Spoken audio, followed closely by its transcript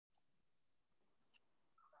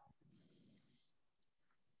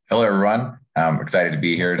Hello, everyone. I'm excited to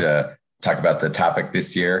be here to talk about the topic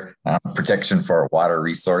this year, protection for water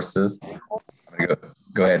resources. I'm going to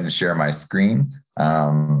go ahead and share my screen.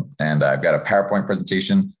 And I've got a PowerPoint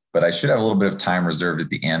presentation, but I should have a little bit of time reserved at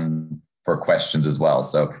the end for questions as well.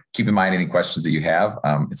 So keep in mind any questions that you have.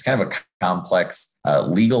 It's kind of a complex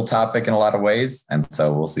legal topic in a lot of ways. And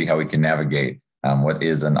so we'll see how we can navigate what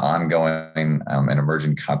is an ongoing and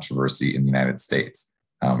emerging controversy in the United States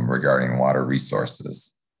regarding water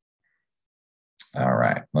resources. All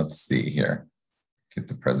right, let's see here. Get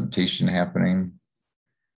the presentation happening.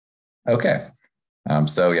 Okay,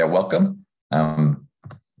 welcome to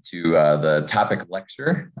the topic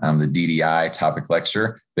lecture, the DDI topic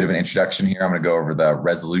lecture. Bit of an introduction here. I'm going to go over the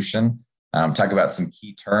resolution, talk about some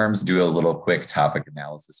key terms, do a little quick topic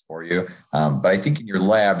analysis for you. But I think in your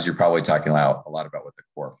labs, you're probably talking a lot about what the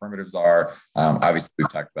core affirmatives are. Obviously,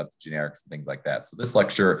 we've talked about the generics and things like that. So this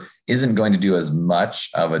lecture isn't going to do as much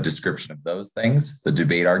of a description of those things, the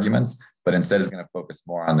debate arguments, but instead is going to focus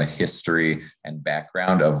more on the history and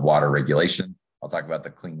background of water regulation. I'll talk about the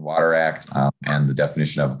Clean Water Act and the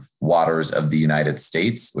definition of waters of the United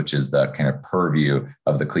States, which is the kind of purview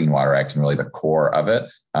of the Clean Water Act and really the core of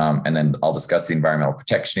it. And then I'll discuss the Environmental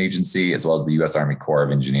Protection Agency as well as the U.S. Army Corps of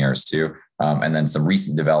Engineers too. And then some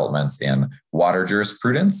recent developments in water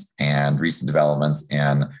jurisprudence and recent developments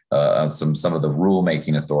in some of the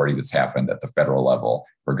rulemaking authority that's happened at the federal level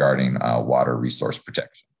regarding water resource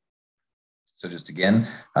protection. So just again,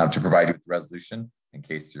 to provide you with the resolution, in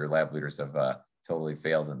case your lab leaders have totally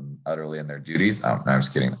failed and utterly in their duties. No, I'm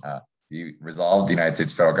just kidding. The resolved, the United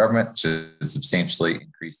States federal government should substantially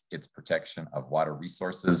increase its protection of water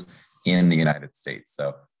resources in the United States.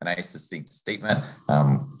 So a nice succinct statement,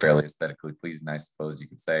 fairly aesthetically pleasing, I suppose you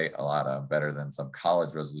could say, a lot better than some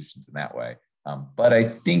college resolutions in that way. But I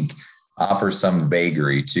think offers some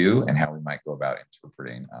vagary too, and how we might go about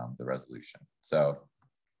interpreting the resolution. So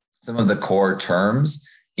some of the core terms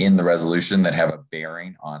in the resolution that have a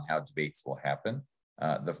bearing on how debates will happen.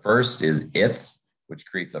 The first is its, which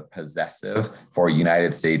creates a possessive for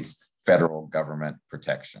United States federal government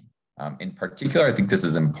protection. In particular, I think this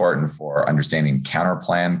is important for understanding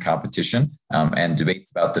counterplan competition and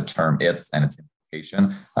debates about the term its and its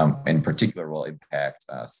implication. In particular, will impact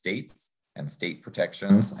states and state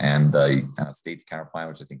protections and the state's counterplan,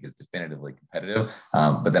 which I think is definitively competitive.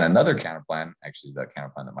 But then another counterplan, actually the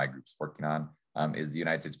counterplan that my group's working on, is the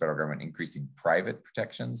United States federal government increasing private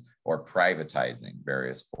protections or privatizing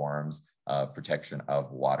various forms of protection of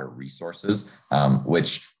water resources,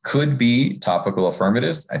 which could be topical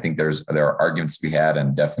affirmatives. I think there are arguments to be had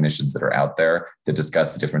and definitions that are out there that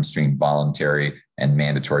discuss the difference between voluntary and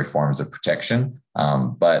mandatory forms of protection.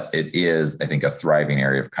 But it is, I think, a thriving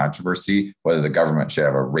area of controversy, whether the government should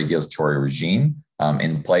have a regulatory regime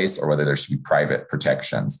in place or whether there should be private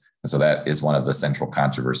protections. And so that is one of the central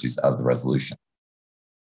controversies of the resolution.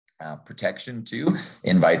 Protection, too,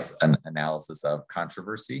 invites an analysis of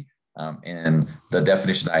controversy. And the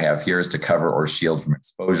definition I have here is to cover or shield from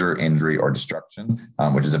exposure, injury, or destruction,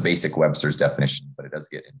 which is a basic Webster's definition, but it does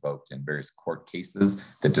get invoked in various court cases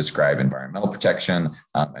that describe environmental protection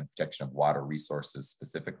and protection of water resources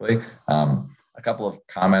specifically. A couple of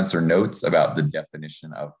comments or notes about the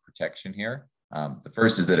definition of protection here. The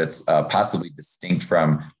first is that it's possibly distinct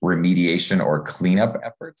from remediation or cleanup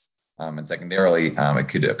efforts. And secondarily, it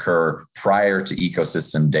could occur prior to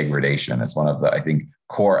ecosystem degradation. It's one of the, I think,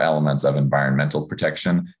 core elements of environmental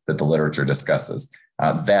protection that the literature discusses.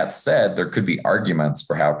 That said, there could be arguments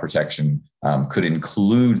for how protection could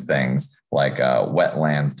include things like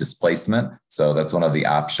wetlands displacement. So that's one of the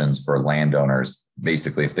options for landowners.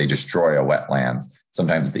 Basically, if they destroy a wetlands,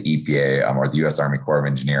 sometimes the EPA or the U.S. Army Corps of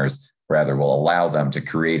Engineers rather will allow them to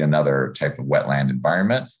create another type of wetland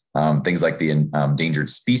environment. Things like the Endangered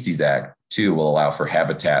Species Act, too, will allow for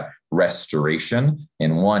habitat restoration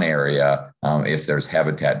in one area if there's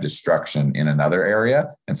habitat destruction in another area.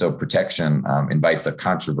 And so protection invites a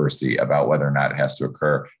controversy about whether or not it has to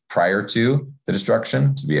occur prior to the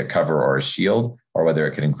destruction to be a cover or a shield, or whether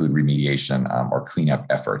it could include remediation or cleanup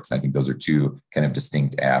efforts. I think those are two kind of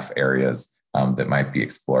distinct areas that might be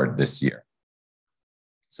explored this year.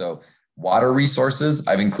 So water resources,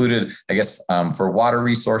 I've included, I guess, for water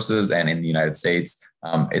resources and in the United States,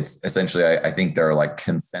 it's essentially, I think there are like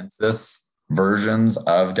consensus versions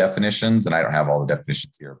of definitions, and I don't have all the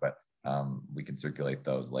definitions here, but we can circulate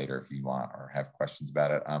those later if you want or have questions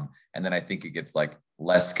about it. And then I think it gets like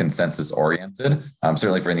less consensus oriented,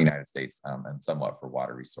 certainly for in the United States and somewhat for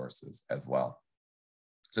water resources as well.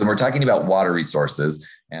 So when we're talking about water resources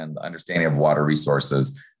and the understanding of water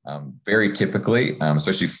resources, very typically,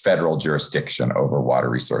 especially federal jurisdiction over water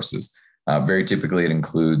resources. Very typically, it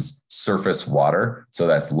includes surface water. So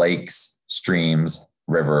that's lakes, streams,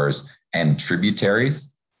 rivers, and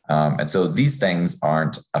tributaries. And so these things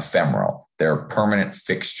aren't ephemeral. They're permanent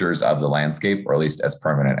fixtures of the landscape, or at least as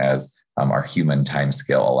permanent as our human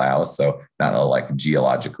timescale allows. So not a like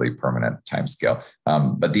geologically permanent timescale.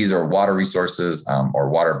 But these are water resources or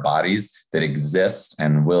water bodies that exist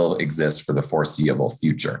and will exist for the foreseeable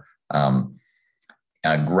future.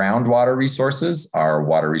 Groundwater resources are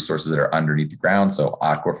water resources that are underneath the ground. So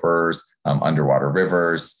aquifers, underwater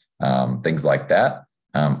rivers, things like that.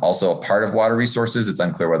 Also a part of water resources, it's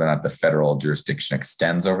unclear whether or not the federal jurisdiction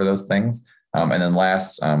extends over those things. And then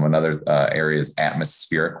last, another area is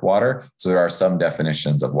atmospheric water. So there are some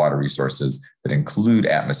definitions of water resources that include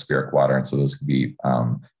atmospheric water. And so those could be,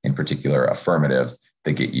 in particular, affirmatives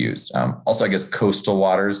that get used. Also, I guess coastal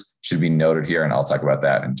waters should be noted here. And I'll talk about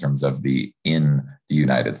that in terms of in the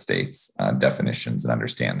United States definitions and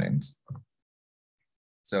understandings.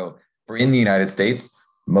 So for in the United States,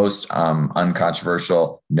 most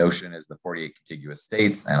uncontroversial notion is the 48 contiguous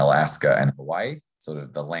states and Alaska and Hawaii, sort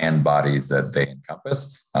of the land bodies that they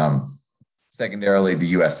encompass. Secondarily, the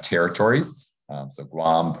U.S. territories, so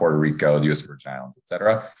Guam, Puerto Rico, the U.S. Virgin Islands, et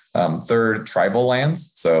cetera. Third, tribal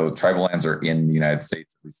lands. So tribal lands are in the United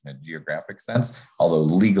States, at least in a geographic sense, although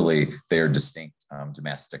legally they are distinct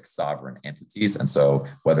domestic sovereign entities. And so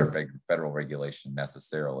whether federal regulation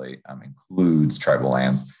necessarily includes tribal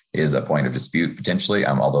lands is a point of dispute potentially,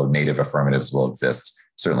 although native affirmatives will exist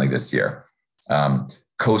certainly this year.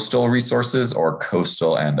 Coastal resources or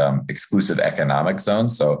coastal and exclusive economic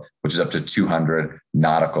zones, so which is up to 200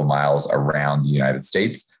 nautical miles around the United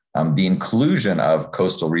States. The inclusion of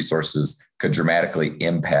coastal resources could dramatically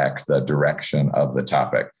impact the direction of the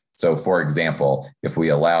topic. So for example, if we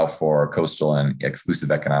allow for coastal and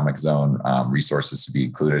exclusive economic zone resources to be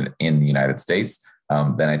included in the United States,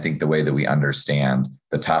 then I think the way that we understand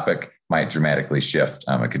the topic might dramatically shift.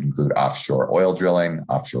 It could include offshore oil drilling,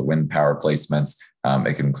 offshore wind power placements.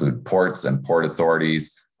 It can include ports and port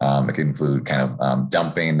authorities. It can include kind of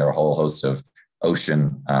dumping. There are a whole host of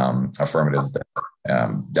ocean affirmatives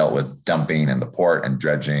that dealt with dumping in the port and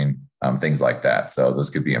dredging, things like that. So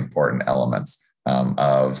those could be important elements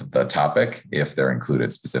of the topic if they're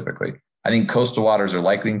included specifically. I think coastal waters are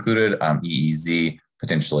likely included, EEZ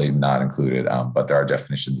potentially not included, but there are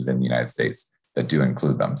definitions within the United States that do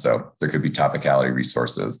include them. So there could be topicality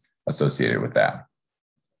resources associated with that.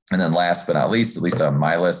 And then last but not least, at least on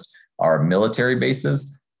my list, are military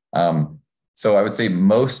bases. So I would say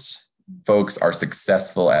most folks are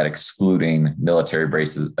successful at excluding military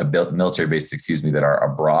bases, that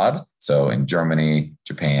are abroad. So in Germany,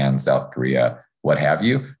 Japan, South Korea, what have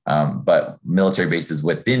you. But military bases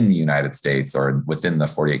within the United States or within the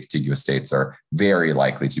 48 contiguous states are very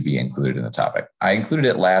likely to be included in the topic. I included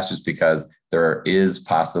it last just because there is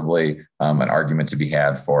possibly an argument to be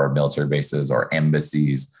had for military bases or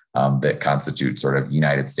embassies that constitute sort of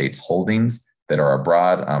United States holdings that are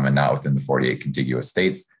abroad and not within the 48 contiguous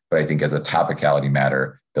states. But I think as a topicality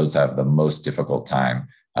matter, those have the most difficult time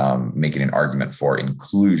making an argument for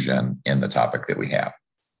inclusion in the topic that we have.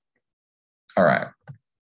 All right.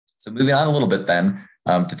 So moving on a little bit then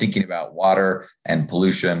to thinking about water and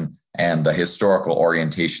pollution and the historical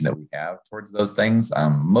orientation that we have towards those things,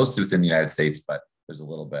 mostly within the United States, but there's a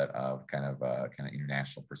little bit of kind of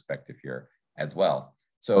international perspective here as well.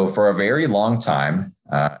 So for a very long time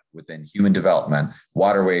within human development,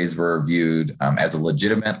 waterways were viewed as a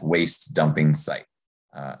legitimate waste dumping site.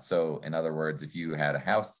 So in other words, if you had a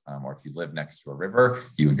house or if you lived next to a river,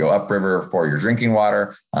 you would go upriver for your drinking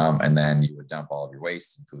water, and then you would dump all of your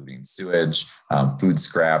waste, including sewage, food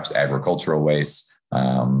scraps, agricultural waste,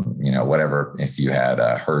 whatever, if you had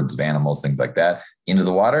herds of animals, things like that, into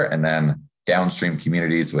the water. And then downstream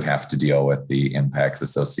communities would have to deal with the impacts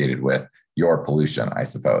associated with your pollution, I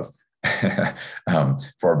suppose,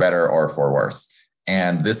 for better or for worse.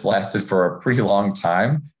 And this lasted for a pretty long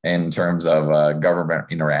time in terms of government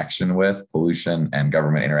interaction with pollution and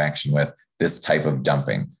government interaction with this type of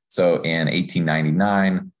dumping. So in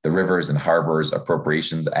 1899, the Rivers and Harbors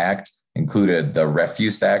Appropriations Act included the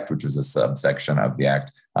Refuse Act, which was a subsection of the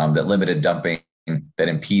act that limited dumping that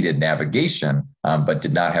impeded navigation, but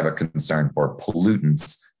did not have a concern for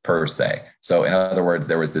pollutants per se. So in other words,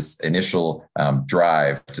 there was this initial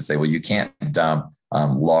drive to say, well, you can't dump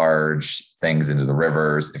large things into the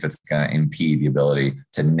rivers if it's going to impede the ability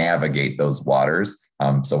to navigate those waters.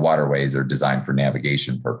 So waterways are designed for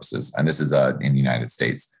navigation purposes. And this is in the United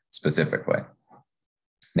States specifically.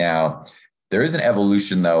 Now, there is an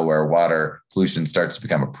evolution, though, where water pollution starts to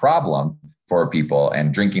become a problem for people,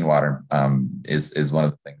 and drinking water is one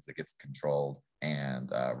of the things that gets controlled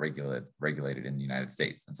and regulated in the United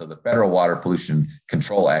States. And so the Federal Water Pollution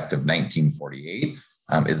Control Act of 1948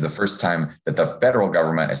 is the first time that the federal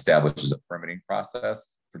government establishes a permitting process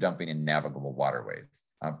for dumping in navigable waterways.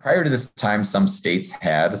 Prior to this time, some states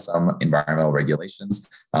had some environmental regulations,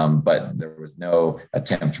 but there was no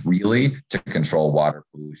attempt really to control water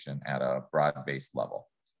pollution at a broad-based level.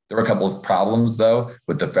 There were a couple of problems, though,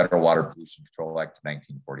 with the Federal Water Pollution Control Act of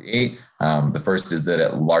 1948. The first is that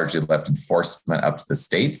it largely left enforcement up to the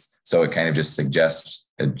states. So it kind of just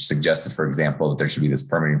suggested, for example, that there should be this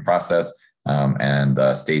permitting process, and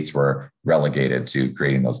the states were relegated to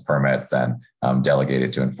creating those permits and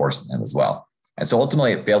delegated to enforcing them as well. And so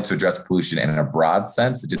ultimately, it failed to address pollution in a broad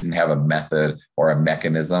sense. It didn't have a method or a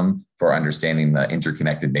mechanism for understanding the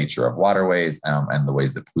interconnected nature of waterways and the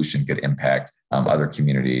ways that pollution could impact other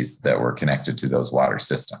communities that were connected to those water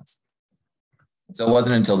systems. So it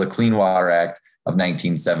wasn't until the Clean Water Act of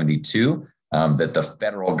 1972 that the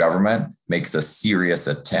federal government makes a serious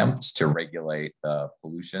attempt to regulate the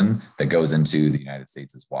pollution that goes into the United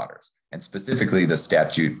States' waters. And specifically, the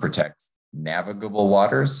statute protects navigable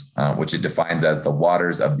waters, which it defines as the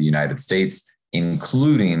waters of the United States,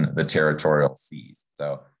 including the territorial seas.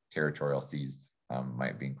 So territorial seas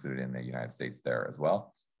might be included in the United States there as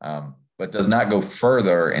well, but does not go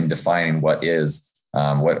further in defining what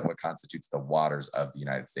constitutes the waters of the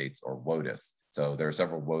United States, or WOTUS. So there are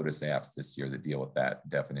several WOTUS apps this year that deal with that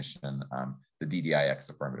definition. The DDI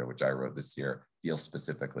affirmative, which I wrote this year, deals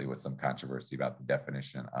specifically with some controversy about the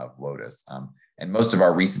definition of WOTUS. And most of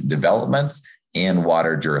our recent developments in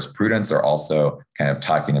water jurisprudence are also kind of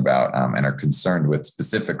talking about and are concerned with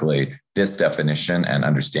specifically this definition and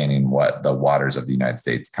understanding what the waters of the United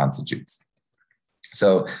States constitutes.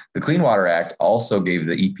 So the Clean Water Act also gave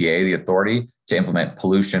the EPA the authority to implement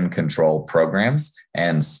pollution control programs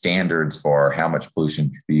and standards for how much pollution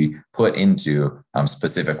could be put into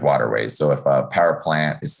specific waterways. So if a power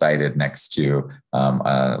plant is sited next to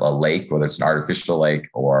a lake, whether it's an artificial lake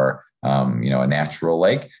or a natural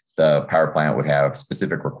lake, the power plant would have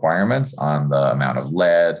specific requirements on the amount of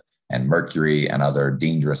lead and mercury and other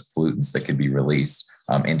dangerous pollutants that could be released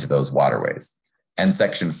into those waterways. And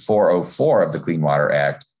Section 404 of the Clean Water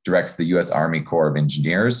Act directs the U.S. Army Corps of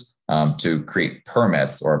Engineers to create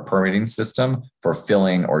permits or a permitting system for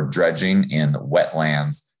filling or dredging in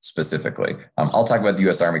wetlands specifically. I'll talk about the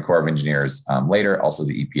U.S. Army Corps of Engineers later, also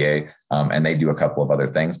the EPA, and they do a couple of other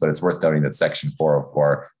things, but it's worth noting that Section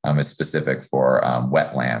 404 is specific for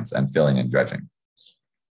wetlands and filling and dredging.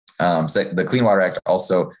 So the Clean Water Act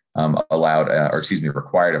also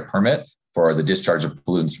required a permit for the discharge of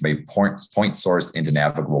pollutants from a point source into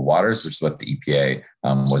navigable waters, which is what the EPA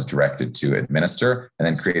was directed to administer, and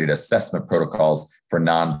then created assessment protocols for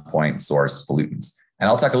non-point source pollutants. And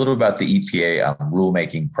I'll talk a little about the EPA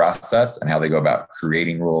rulemaking process and how they go about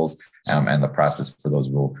creating rules and the process for those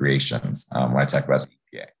rule creations when I talk about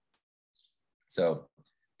the EPA. So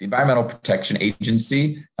the Environmental Protection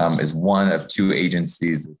Agency is one of two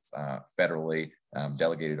agencies that's federally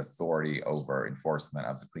delegated authority over enforcement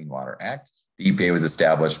of the Clean Water Act. The EPA was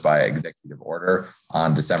established by executive order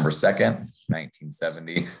on December 2nd,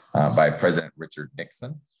 1970 by President Richard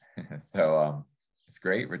Nixon. So it's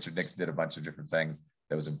great. Richard Nixon did a bunch of different things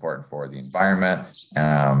that was important for the environment.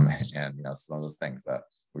 And some of those things that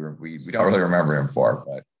we don't really remember him for,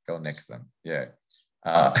 but go Nixon. Yeah.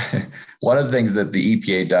 One of the things that the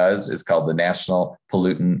EPA does is called the National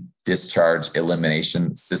Pollutant Discharge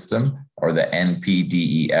Elimination System, or the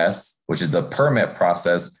NPDES, which is the permit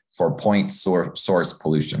process for point source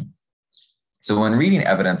pollution. So when reading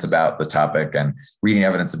evidence about the topic and reading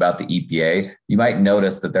evidence about the EPA, you might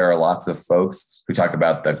notice that there are lots of folks who talk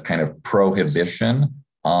about the kind of prohibition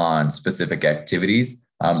on specific activities.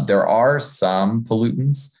 There are some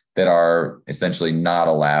pollutants that are essentially not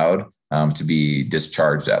allowed to be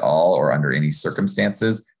discharged at all or under any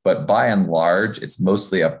circumstances. But by and large, it's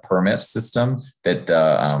mostly a permit system that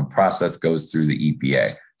the process goes through the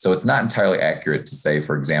EPA. So it's not entirely accurate to say,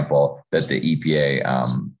 for example, that the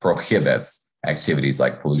EPA prohibits activities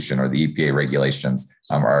like pollution, or the EPA regulations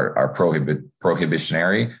are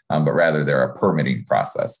prohibitionary, but rather they're a permitting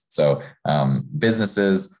process. So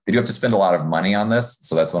businesses, they do have to spend a lot of money on this.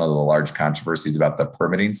 So that's one of the large controversies about the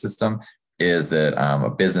permitting system, is that a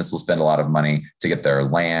business will spend a lot of money to get their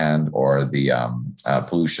land or the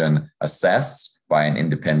pollution assessed by an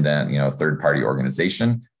independent, third-party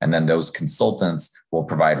organization. And then those consultants will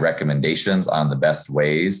provide recommendations on the best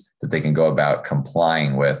ways that they can go about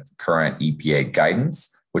complying with current EPA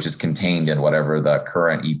guidance, which is contained in whatever the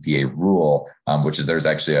current EPA rule, which is, there's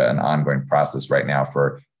actually an ongoing process right now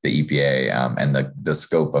for the EPA and the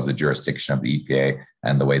scope of the jurisdiction of the EPA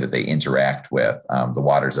and the way that they interact with the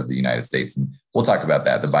waters of the United States. And we'll talk about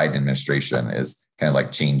that. The Biden administration is kind of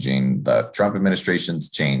like changing the Trump administration's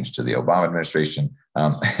change to the Obama administration.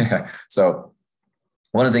 So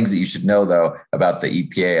one of the things that you should know, though, about the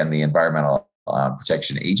EPA and the Environmental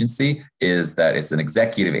Protection Agency is that it's an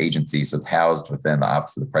executive agency. So it's housed within the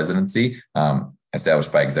Office of the Presidency,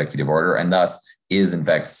 established by executive order, and thus is in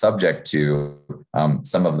fact subject to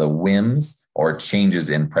some of the whims or changes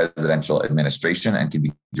in presidential administration and can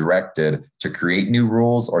be directed to create new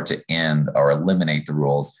rules or to end or eliminate the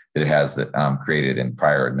rules that it has created in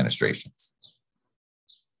prior administrations.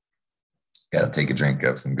 Got to take a drink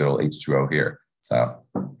of some good old H2O here. So,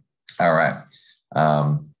 all right.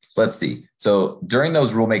 Let's see. So during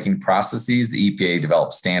those rulemaking processes, the EPA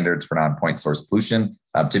develops standards for non-point source pollution,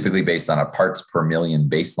 typically based on a parts per million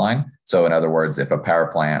baseline. So in other words, if a power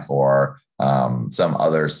plant or some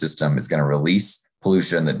other system is going to release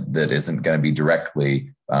pollution that isn't going to be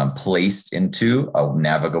directly placed into a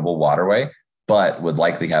navigable waterway, but would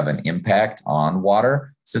likely have an impact on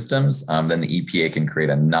water systems, then the EPA can create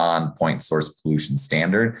a non-point source pollution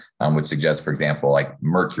standard, which suggests, for example, like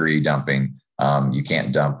mercury dumping. You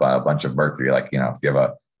can't dump a bunch of mercury, like, if you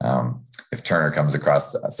have if Turner comes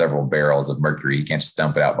across several barrels of mercury, he can't just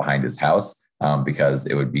dump it out behind his house because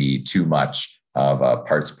it would be too much of a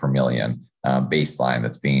parts per million baseline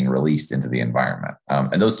that's being released into the environment.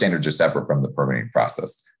 And those standards are separate from the permitting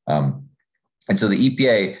process. And so the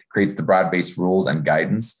EPA creates the broad-based rules and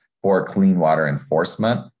guidance for clean water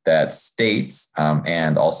enforcement that states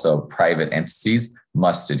and also private entities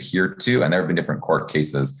must adhere to. And there have been different court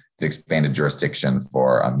cases that expanded jurisdiction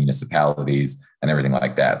for municipalities and everything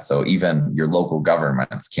like that. So even your local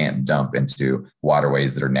governments can't dump into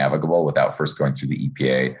waterways that are navigable without first going through the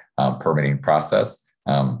EPA permitting process.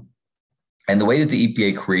 And the way that the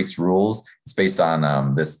EPA creates rules is based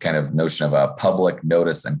on this kind of notion of a public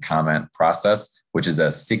notice and comment process, which is a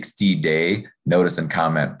 60-day notice and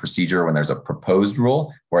comment procedure when there's a proposed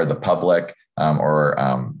rule where the public or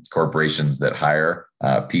corporations that hire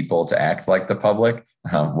people to act like the public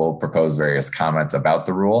will propose various comments about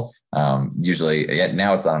the rule. Usually,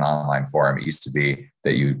 now it's on an online forum. It used to be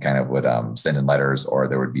that you kind of would send in letters, or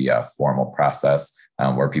there would be a formal process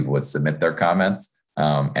where people would submit their comments.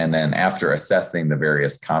 And then after assessing the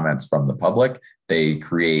various comments from the public, they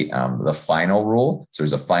create the final rule. So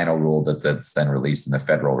there's a final rule that's then released in the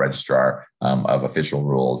Federal Registrar of Official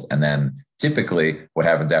Rules. And then typically what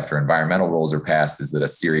happens after environmental rules are passed is that a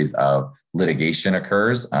series of litigation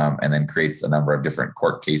occurs and then creates a number of different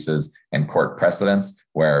court cases and court precedents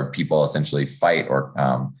where people essentially fight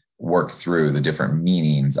or work through the different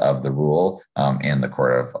meanings of the rule in the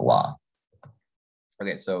court of law.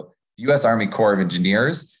 Okay, so the U.S. Army Corps of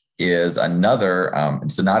Engineers is another,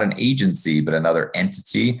 so not an agency, but another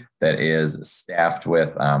entity that is staffed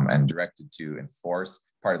with and directed to enforce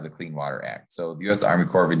part of the Clean Water Act. So the U.S. Army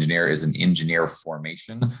Corps of Engineers is an engineer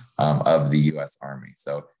formation of the U.S. Army.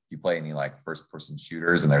 So if you play any like first-person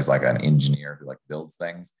shooters and there's like an engineer who like builds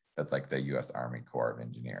things, that's like the U.S. Army Corps of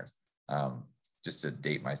Engineers. Just to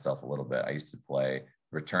date myself a little bit, I used to play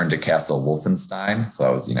Return to Castle Wolfenstein. So I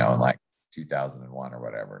was, in like 2001 or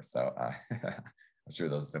whatever. So I'm sure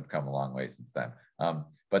those have come a long way since then.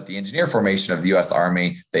 But the engineer formation of the U.S.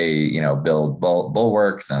 Army, they build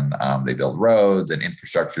bulwarks and they build roads and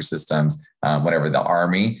infrastructure systems whenever the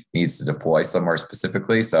Army needs to deploy somewhere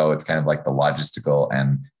specifically. So it's kind of like the logistical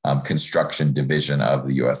and construction division of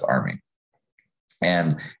the U.S. Army.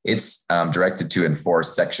 And it's directed to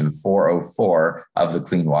enforce Section 404 of the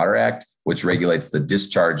Clean Water Act, which regulates the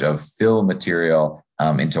discharge of fill material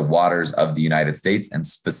into waters of the United States and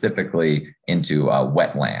specifically into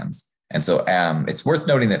wetlands. And so it's worth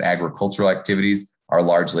noting that agricultural activities are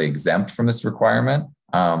largely exempt from this requirement,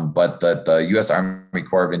 but that the U.S. Army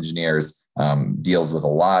Corps of Engineers deals with a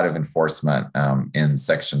lot of enforcement in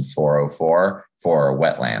Section 404 for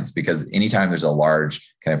wetlands, because anytime there's a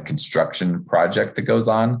large kind of construction project that goes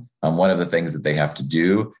on, one of the things that they have to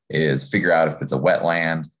do is figure out if it's a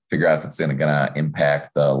wetland, figure out if it's going to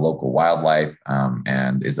impact the local wildlife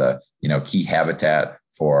and is a key habitat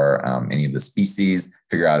for any of the species,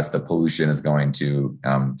 figure out if the pollution is going to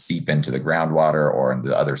seep into the groundwater or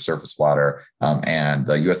into other surface water. And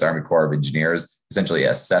the U.S. Army Corps of Engineers essentially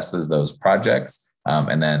assesses those projects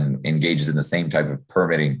and then engages in the same type of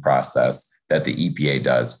permitting process that the EPA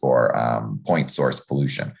does for point source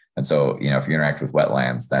pollution. And so, if you interact with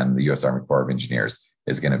wetlands, then the U.S. Army Corps of Engineers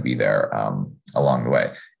is going to be there along the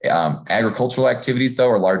way. Agricultural activities, though,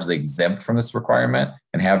 are largely exempt from this requirement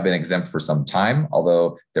and have been exempt for some time,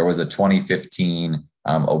 although there was a 2015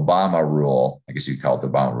 Obama rule, I guess you'd call it the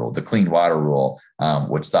Obama rule, the Clean Water Rule,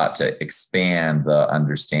 which sought to expand the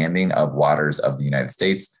understanding of waters of the United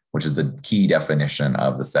States, which is the key definition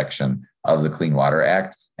of the section of the Clean Water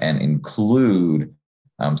Act, and include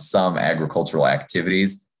some agricultural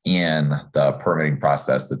activities in the permitting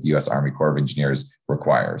process that the U.S. Army Corps of Engineers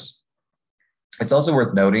requires. It's also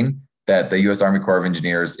worth noting that the U.S. Army Corps of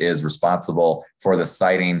Engineers is responsible for the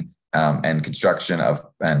siting and construction of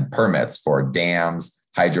and permits for dams,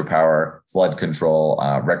 hydropower, flood control,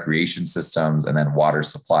 recreation systems, and then water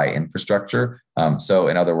supply infrastructure. So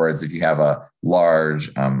in other words, if you have a large,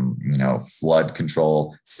 flood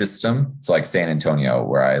control system, so like San Antonio,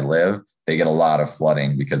 where I live, they get a lot of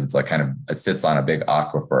flooding because it's like it sits on a big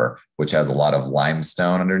aquifer, which has a lot of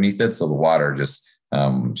limestone underneath it. So the water just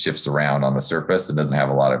shifts around on the surface and doesn't have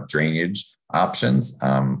a lot of drainage options,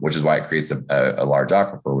 which is why it creates a large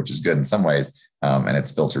aquifer, which is good in some ways, and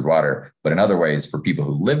it's filtered water. But in other ways, for people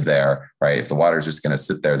who live there, right, if the water is just going to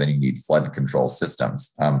sit there, then you need flood control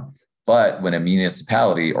systems. But when a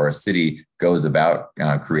municipality or a city goes about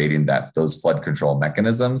creating those flood control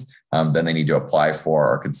mechanisms, then they need to apply for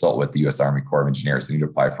or consult with the U.S. Army Corps of Engineers. They need to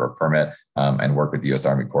apply for a permit and work with the U.S.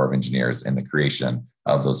 Army Corps of Engineers in the creation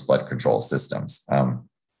of those flood control systems.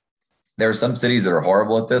 There are some cities that are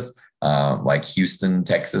horrible at this, like Houston,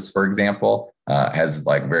 Texas, for example, has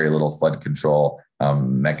like very little flood control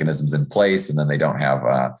mechanisms in place, and then they don't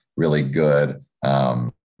have really good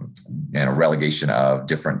relegation of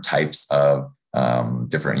different types of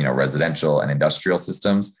different, residential and industrial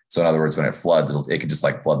systems. So in other words, when it floods, it could just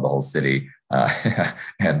like flood the whole city.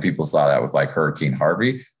 And people saw that with like Hurricane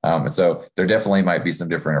Harvey. So there definitely might be some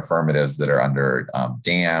different affirmatives that are under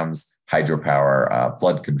dams, hydropower,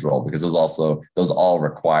 flood control, because those all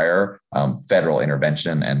require federal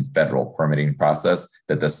intervention and federal permitting process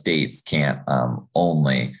that the states can't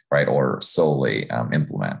only, right, or solely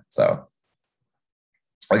implement. So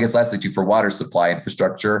I guess lastly, too, for water supply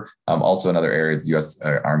infrastructure, also another area the U.S.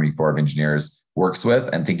 Army Corps of Engineers works with,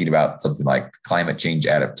 and thinking about something like climate change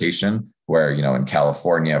adaptation, where, in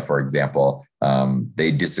California, for example,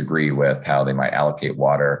 they disagree with how they might allocate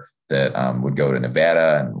water that would go to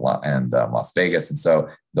Nevada and Las Vegas. And so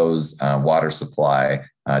those water supply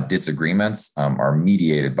disagreements are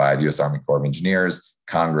mediated by the U.S. Army Corps of Engineers,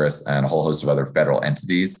 Congress, and a whole host of other federal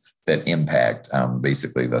entities that impact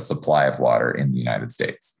basically the supply of water in the United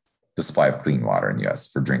States, the supply of clean water in the U.S.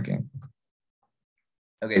 for drinking.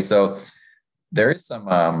 Okay, so there is some,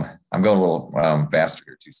 I'm going a little faster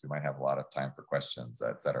here too, so we might have a lot of time for questions,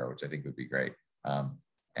 et cetera, which I think would be great.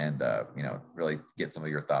 And really get some of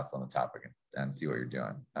your thoughts on the topic and see what you're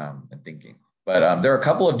doing and thinking. But there are a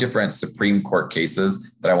couple of different Supreme Court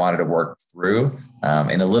cases that I wanted to work through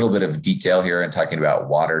in a little bit of detail here and talking about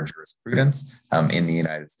water jurisprudence in the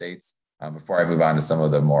United States before I move on to some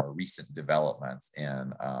of the more recent developments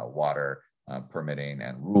in water permitting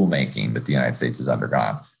and rulemaking that the United States has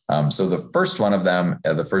undergone. So the first one of them,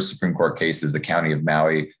 the first Supreme Court case, is the County of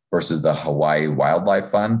Maui versus the Hawaii Wildlife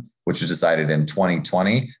Fund, which was decided in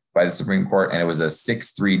 2020 by the Supreme Court. And it was a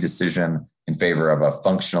 6-3 decision in favor of a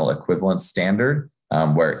functional equivalence standard,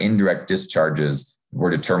 where indirect discharges were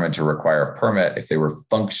determined to require a permit if they were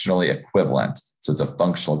functionally equivalent. So it's a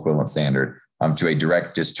functional equivalent standard to a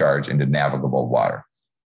direct discharge into navigable water.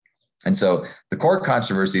 And so the core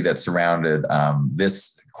controversy that surrounded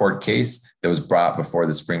this court case that was brought before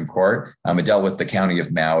the Supreme Court, it dealt with the County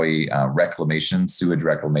of Maui sewage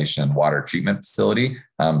reclamation and water treatment facility.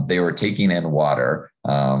 They were taking in water,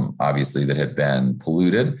 obviously, that had been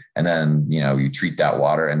polluted. And then, you treat that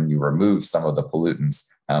water and you remove some of the pollutants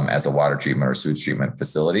as a water treatment or sewage treatment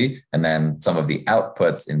facility. And then some of the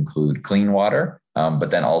outputs include clean water, but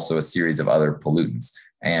then also a series of other pollutants.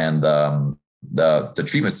 And the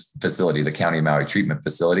treatment facility, the County of Maui treatment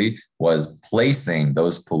facility, was placing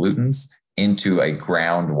those pollutants into a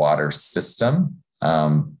groundwater system.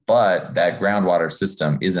 But that groundwater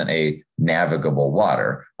system isn't a navigable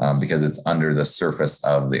water because it's under the surface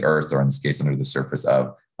of the earth, or in this case, under the surface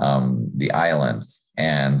of the island.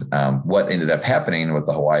 And what ended up happening with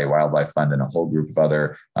the Hawaii Wildlife Fund and a whole group of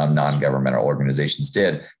other non-governmental organizations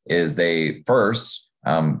did is they first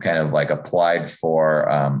kind of like applied for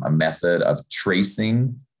a method of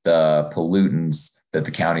tracing the pollutants that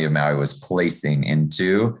the County of Maui was placing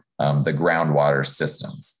into the groundwater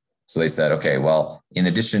systems. So they said, okay, well, in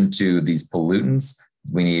addition to these pollutants,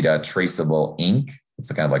 we need a traceable ink.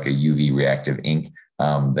 It's kind of like a UV reactive ink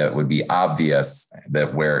that would be obvious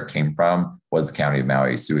that where it came from was the County of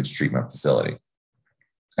Maui sewage treatment facility.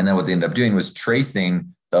 And then what they ended up doing was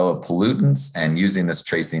tracing the pollutants and using this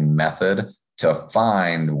tracing method to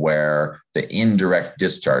find where the indirect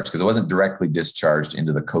discharge, because it wasn't directly discharged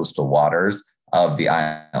into the coastal waters of the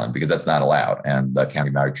island, because that's not allowed. And the County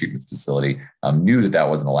of Maui Treatment Facility knew that that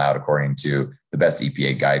wasn't allowed according to the best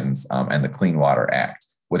EPA guidance and the Clean Water Act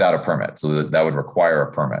without a permit. So that would require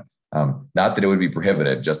a permit. Not that it would be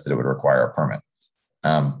prohibited, just that it would require a permit.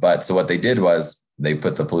 But so what they did was they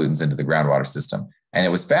put the pollutants into the groundwater system. And it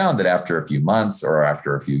was found that after a few months or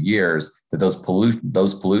after a few years, that those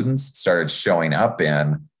pollutants started showing up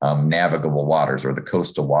in navigable waters or the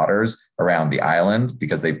coastal waters around the island,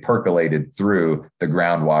 because they percolated through the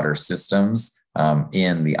groundwater systems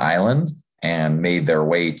in the island and made their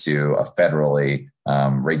way to a federally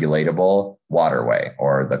regulatable waterway,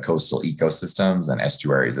 or the coastal ecosystems and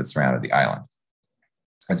estuaries that surrounded the island.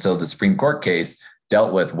 And so the Supreme Court case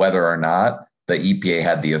dealt with whether or not the EPA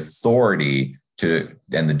had the authority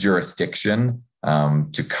and the jurisdiction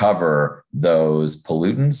to cover those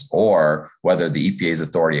pollutants, or whether the EPA's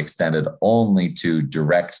authority extended only to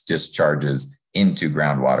direct discharges into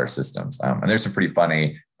groundwater systems. And there's some pretty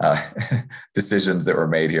funny decisions that were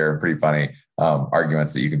made here, and pretty funny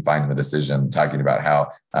arguments that you can find in the decision, talking about how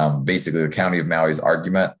basically the County of Maui's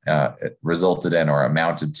argument resulted in, or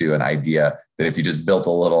amounted to, an idea that if you just built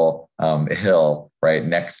a little hill right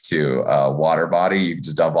next to a water body, you could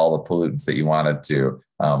just dump all the pollutants that you wanted to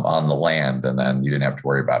on the land, and then you didn't have to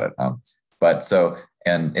worry about it.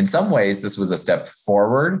 And in some ways, this was a step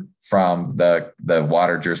forward from the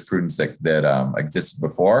water jurisprudence that existed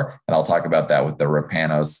before. And I'll talk about that with the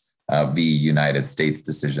Rapanos v. United States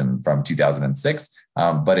decision from 2006.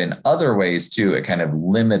 But in other ways, too, it kind of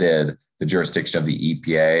limited the jurisdiction of the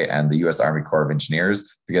EPA and the U.S. Army Corps of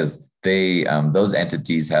Engineers, because those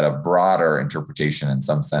entities had a broader interpretation, in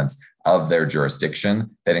some sense, of their jurisdiction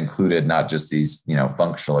that included not just these,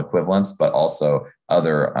 functional equivalents, but also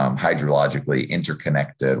other hydrologically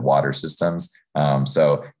interconnected water systems.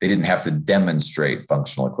 So they didn't have to demonstrate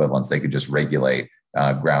functional equivalence. They could just regulate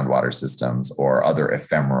groundwater systems or other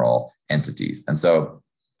ephemeral entities. And so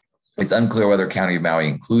it's unclear whether County of Maui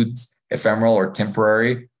includes ephemeral or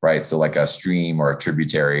temporary, right? So like a stream or a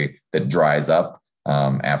tributary that dries up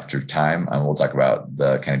after time. We'll talk about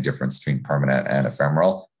the kind of difference between permanent and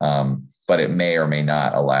ephemeral, but it may or may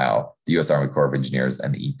not allow the U.S. Army Corps of Engineers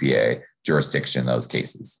and the EPA jurisdiction in those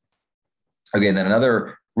cases. Okay, and then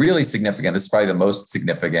another really significant, this is probably the most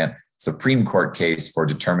significant Supreme Court case for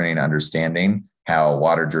determining and understanding how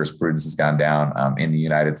water jurisprudence has gone down in the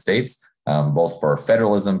United States, both for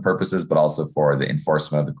federalism purposes, but also for the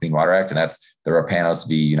enforcement of the Clean Water Act. And that's the Rapanos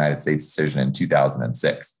v. United States decision in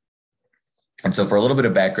 2006. And so for a little bit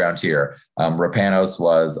of background here, Rapanos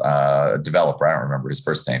was a developer, I don't remember his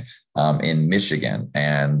first name, in Michigan.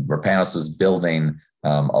 And Rapanos was building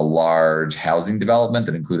a large housing development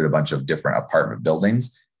that included a bunch of different apartment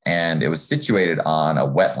buildings. And it was situated on a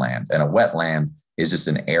wetland. And a wetland is just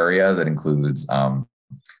an area that includes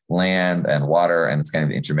land and water, and it's kind of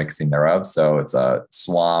the intermixing thereof. So it's a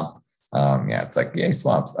swamp. It's like, yay,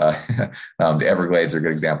 swamps. The Everglades are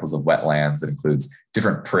good examples of wetlands. That includes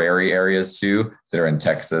different prairie areas too, that are in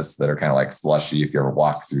Texas, that are kind of like slushy. If you ever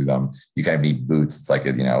walk through them, you kind of need boots. It's like,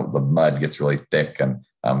 the mud gets really thick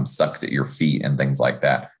and sucks at your feet and things like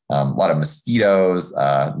that. A lot of mosquitoes,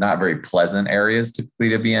 not very pleasant areas typically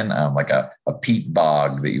to be in, like a peat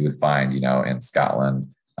bog that you would find, in Scotland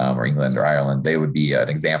or England or Ireland. They would be an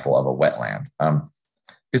example of a wetland.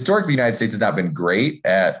 Historically, the United States has not been great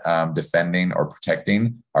at defending or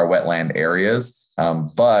protecting our wetland areas.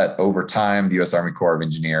 But over time, the U.S. Army Corps of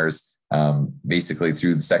Engineers, basically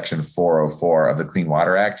through Section 404 of the Clean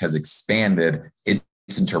Water Act, has expanded its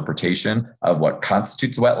interpretation of what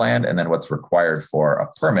constitutes wetland and then what's required for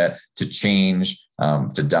a permit to change,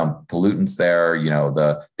 to dump pollutants there.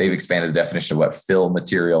 They've expanded the definition of what fill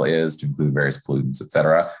material is to include various pollutants, et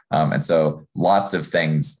cetera. And so lots of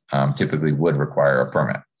things typically would require a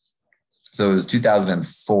permit. So it was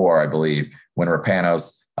 2004, I believe, when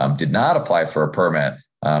Rapanos did not apply for a permit,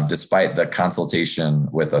 despite the consultation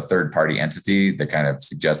with a third-party entity that kind of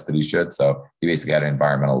suggests that he should. So he basically had an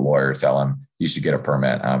environmental lawyer tell him you should get a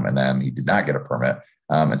permit, and then he did not get a permit.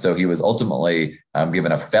 And so he was ultimately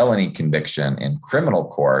given a felony conviction in criminal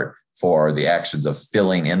court for the actions of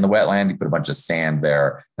filling in the wetland. He put a bunch of sand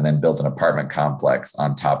there and then built an apartment complex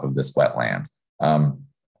on top of this wetland.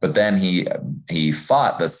 But then he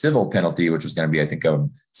fought the civil penalty, which was going to be, I think,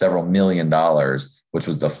 several $1 million, which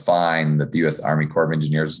was the fine that the U.S. Army Corps of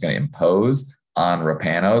Engineers was going to impose on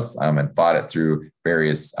Rapanos, and fought it through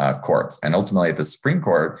various courts. And ultimately at the Supreme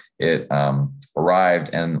Court, it arrived,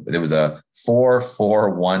 and it was a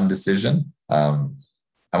 4-4-1 decision.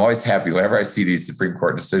 I'm always happy whenever I see these Supreme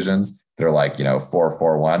Court decisions. They're like,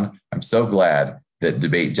 4-4-1. I'm so glad that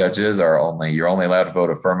debate judges you're only allowed to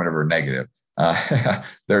vote affirmative or negative.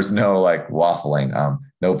 There's no like waffling,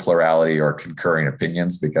 no plurality or concurring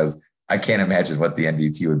opinions, because I can't imagine what the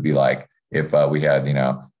NDT would be like if we had,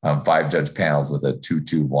 5-judge panels with a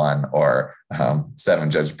 2-2-1 or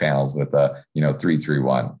 7-judge panels with a,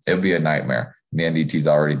 3-3-1. It would be a nightmare. The NDT is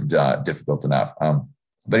already difficult enough.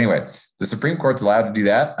 But anyway, the Supreme Court's allowed to do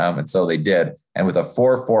that. And so they did. And with a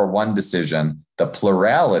 4-4-1 decision, the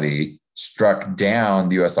plurality struck down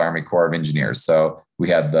the U.S. Army Corps of Engineers. So we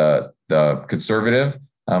had the conservative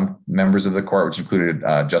members of the court, which included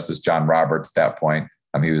Justice John Roberts at that point.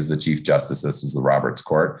 He was the Chief Justice. This was the Roberts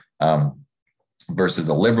Court, versus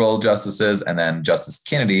the liberal justices. And then Justice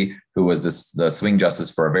Kennedy, who was the swing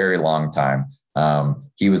justice for a very long time.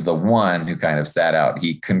 He was the one who kind of sat out.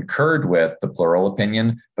 He concurred with the plural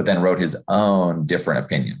opinion, but then wrote his own different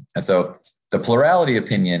opinion. And so the plurality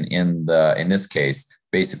opinion in this case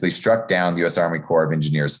basically struck down the U.S. Army Corps of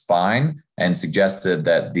Engineers fine and suggested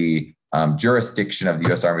that the jurisdiction of the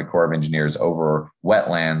U.S. Army Corps of Engineers over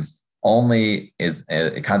wetlands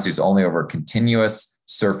it constitutes only over continuous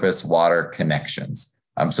surface water connections.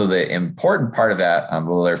 So the important part of that, there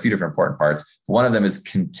are a few different important parts. One of them is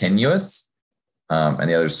continuous, and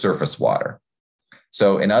the other is surface water.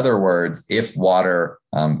 So in other words, if water,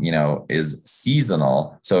 is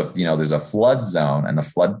seasonal, so if, there's a flood zone and the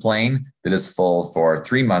floodplain that is full for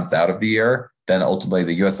 3 months out of the year, then ultimately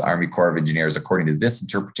the U.S. Army Corps of Engineers, according to this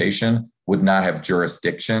interpretation, would not have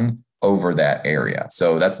jurisdiction over that area.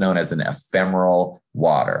 So that's known as an ephemeral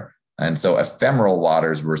water. And so ephemeral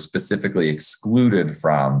waters were specifically excluded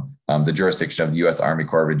from the jurisdiction of the U.S. Army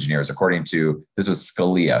Corps of Engineers, according to, this was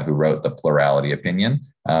Scalia, who wrote the plurality opinion.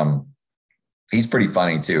 He's pretty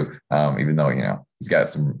funny too, even though, he's got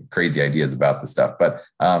some crazy ideas about this stuff. But,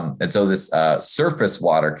 and so this surface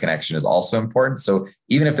water connection is also important. So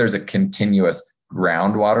even if there's a continuous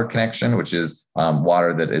groundwater connection, which is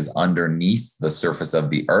water that is underneath the surface of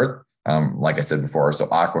the earth, like I said before, so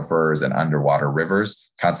aquifers and underwater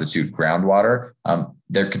rivers constitute groundwater.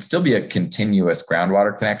 There could still be a continuous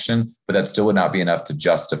groundwater connection, but that still would not be enough to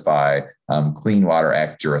justify Clean Water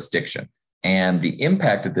Act jurisdiction. And the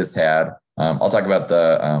impact that this had, I'll talk about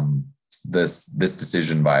this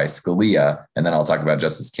decision by Scalia, and then I'll talk about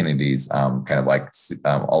Justice Kennedy's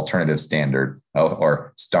alternative standard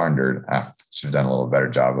or standard. Should have done a little better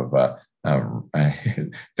job of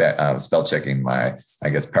spell checking my,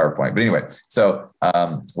 PowerPoint. But anyway, so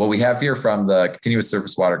what we have here from the continuous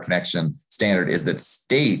surface water connection standard is that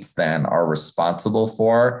states then are responsible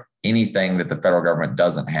for anything that the federal government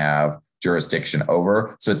doesn't have jurisdiction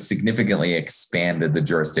over. So it's significantly expanded the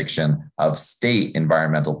jurisdiction of state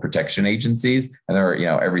environmental protection agencies. And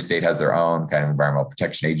every state has their own kind of environmental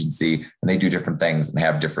protection agency, and they do different things and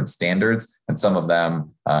have different standards. And some of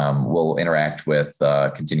them will interact with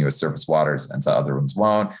continuous surface waters, and some other ones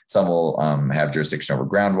won't. Some will have jurisdiction over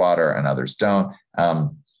groundwater, and others don't.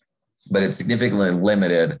 But it significantly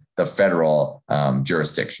limited the federal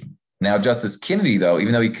jurisdiction. Now, Justice Kennedy, though,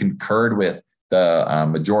 even though he concurred with the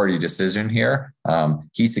majority decision here,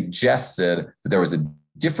 he suggested that there was a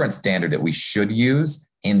different standard that we should use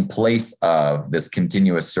in place of this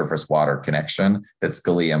continuous surface water connection that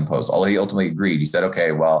Scalia imposed. Although he ultimately agreed, he said,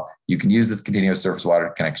 okay, well, you can use this continuous surface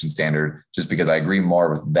water connection standard just because I agree more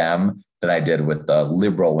with them than I did with the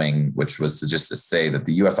liberal wing, which was to say that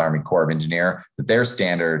the U.S. Army Corps of Engineers, that their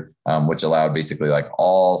standard, which allowed basically like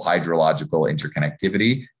all hydrological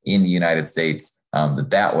interconnectivity in the United States,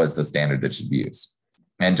 that was the standard that should be used.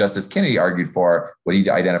 And Justice Kennedy argued for what he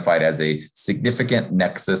identified as a significant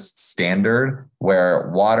nexus standard,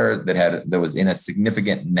 where water that was in a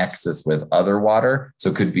significant nexus with other water.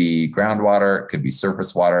 So it could be groundwater, it could be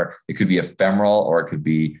surface water, it could be ephemeral, or it could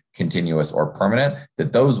be continuous or permanent,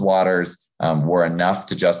 that those waters were enough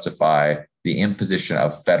to justify the imposition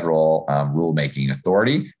of federal rulemaking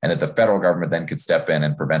authority, and that the federal government then could step in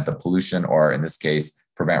and prevent the pollution, or in this case,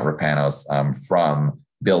 prevent Rapanos from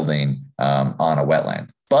building on a wetland.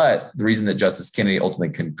 But the reason that Justice Kennedy ultimately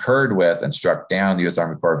concurred with and struck down the U.S.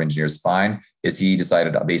 Army Corps of Engineers fine is he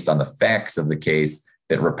decided, based on the facts of the case,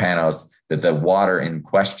 that that the water in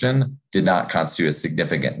question did not constitute a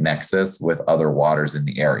significant nexus with other waters in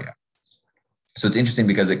the area. So it's interesting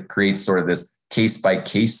because it creates sort of this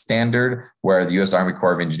case-by-case standard where the U.S. Army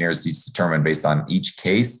Corps of Engineers needs to determine based on each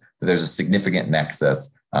case that there's a significant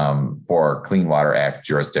nexus for Clean Water Act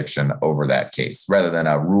jurisdiction over that case, rather than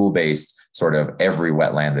a rule-based sort of every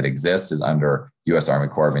wetland that exists is under U.S. Army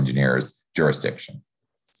Corps of Engineers jurisdiction.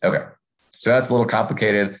 Okay, So that's a little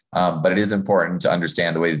complicated, but it is important to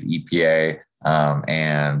understand the way that the EPA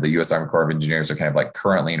and the U.S. Army Corps of Engineers are kind of like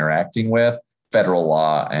currently interacting with federal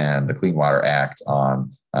law and the Clean Water Act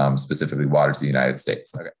on specifically waters of the United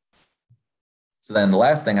States. Okay. So then the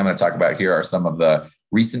last thing I'm going to talk about here are some of the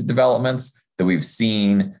recent developments that we've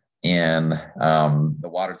seen in the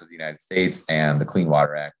waters of the United States and the Clean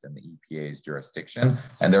Water Act and the EPA's jurisdiction.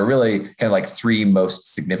 And they're really kind of like three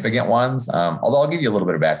most significant ones, although I'll give you a little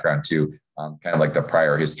bit of background too, kind of like the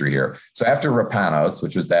prior history here. So after Rapanos,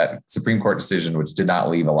 which was that Supreme Court decision, which did not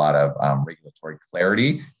leave a lot of regulatory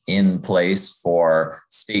clarity in place for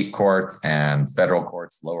state courts and federal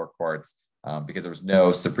courts, lower courts, because there was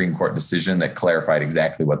no Supreme Court decision that clarified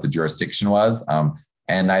exactly what the jurisdiction was.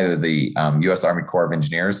 And neither the U.S. Army Corps of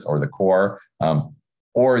Engineers or the Corps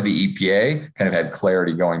or the EPA kind of had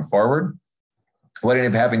clarity going forward. What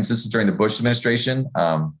ended up happening, so this was during the Bush administration.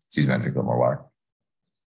 Excuse me, I'm going to drink a little more water.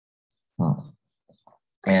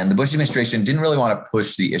 And the Bush administration didn't really want to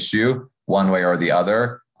push the issue one way or the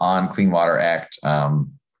other on Clean Water Act,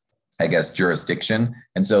 jurisdiction.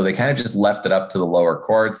 And so they kind of just left it up to the lower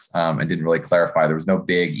courts and didn't really clarify. There was no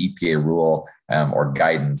big EPA rule or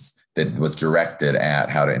guidance that was directed at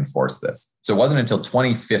how to enforce this. So it wasn't until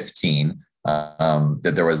 2015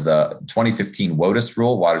 that there was the 2015 WOTUS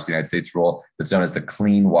rule, Waters of the United States rule, that's known as the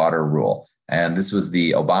Clean Water Rule. And this was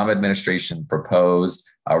the Obama administration proposed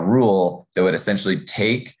a rule that would essentially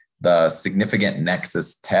take the significant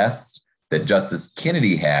nexus test that Justice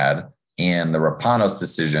Kennedy had in the Rapanos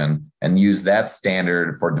decision and use that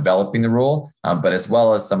standard for developing the rule, but as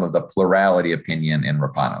well as some of the plurality opinion in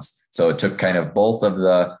Rapanos. So it took kind of both of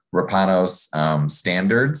the Rapanos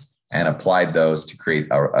standards and applied those to create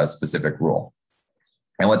a specific rule.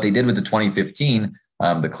 And what they did with the 2015,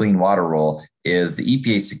 the Clean Water Rule, is the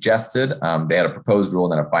EPA suggested, they had a proposed rule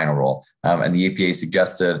and then a final rule. And the EPA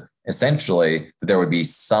suggested essentially that there would be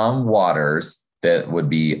some waters that would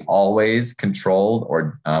be always controlled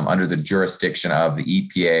or under the jurisdiction of the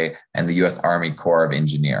EPA and the U.S. Army Corps of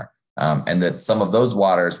Engineers. And that some of those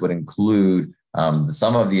waters would include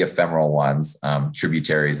some of the ephemeral ones,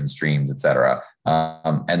 tributaries and streams, et cetera.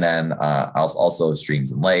 And then also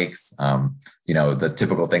streams and lakes, the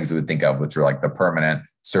typical things we would think of, which are like the permanent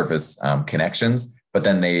surface connections. But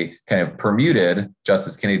then they kind of permuted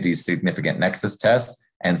Justice Kennedy's significant nexus test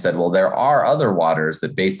and said, well, there are other waters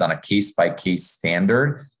that based on a case-by-case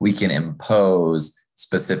standard, we can impose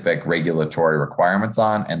specific regulatory requirements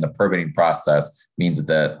on. And the permitting process means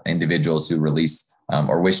that individuals who release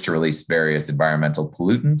or wish to release various environmental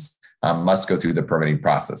pollutants must go through the permitting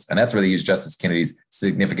process. And that's where they use Justice Kennedy's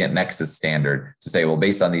significant nexus standard to say, well,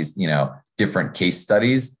 based on these, different case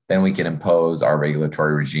studies, then we can impose our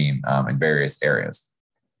regulatory regime in various areas.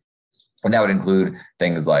 And that would include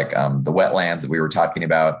things like the wetlands that we were talking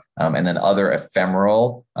about, and then other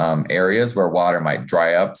ephemeral areas where water might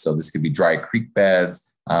dry up. So this could be dry creek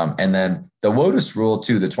beds. And then the WOTUS rule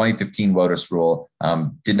too, the 2015 WOTUS rule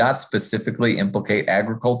did not specifically implicate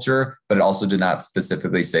agriculture, but it also did not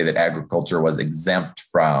specifically say that agriculture was exempt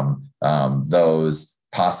from those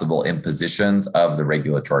possible impositions of the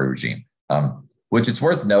regulatory regime. Which it's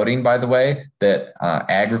worth noting, by the way, that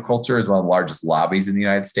agriculture is one of the largest lobbies in the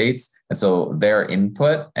United States. And so their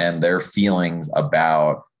input and their feelings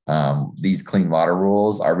about these clean water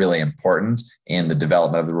rules are really important in the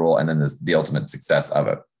development of the rule and then the ultimate success of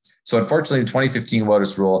it. So unfortunately, the 2015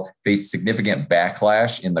 WOTUS rule faced significant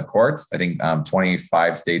backlash in the courts. I think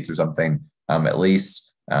 25 states or something, at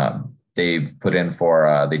least, they put in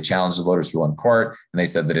for, they challenged the WOTUS rule in court, and they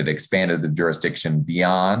said that it expanded the jurisdiction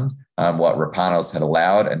beyond what Rapanos had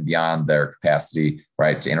allowed and beyond their capacity,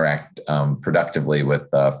 right, to interact productively with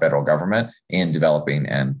the federal government in developing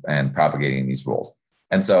and propagating these rules.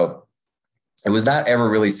 And so it was not ever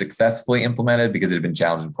really successfully implemented because it had been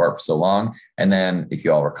challenged in court for so long. And then, if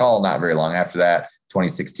you all recall, not very long after that,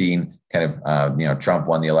 2016, kind of, Trump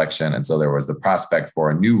won the election. And so there was the prospect for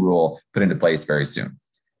a new rule put into place very soon.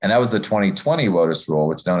 And that was the 2020 WOTUS rule,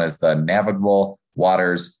 which is known as the Navigable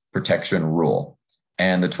Waters Protection Rule.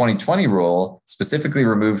 And the 2020 rule specifically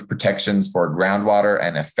removed protections for groundwater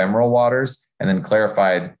and ephemeral waters and then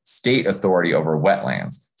clarified state authority over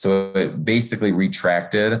wetlands. So it basically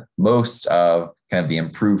retracted most of kind of the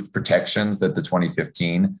improved protections that the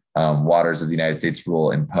 2015 Waters of the United States rule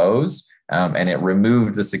imposed. And it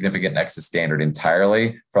removed the significant nexus standard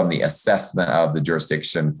entirely from the assessment of the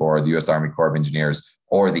jurisdiction for the U.S. Army Corps of Engineers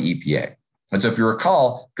or the EPA. And so if you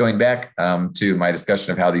recall, going back to my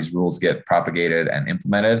discussion of how these rules get propagated and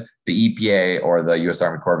implemented, the EPA or the U.S.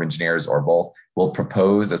 Army Corps of Engineers or both will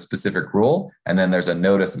propose a specific rule. And then there's a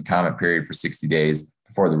notice and comment period for 60 days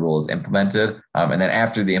before the rule is implemented. And then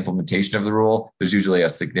after the implementation of the rule, there's usually a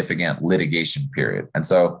significant litigation period. And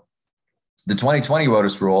so the 2020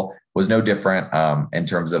 WOTUS rule was no different in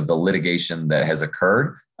terms of the litigation that has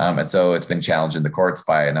occurred. And so it's been challenged in the courts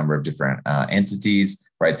by a number of different entities,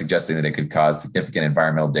 right, suggesting that it could cause significant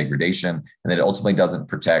environmental degradation and that it ultimately doesn't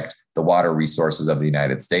protect the water resources of the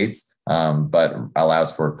United States, but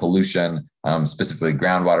allows for pollution, specifically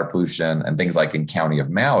groundwater pollution and things like in County of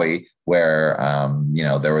Maui, where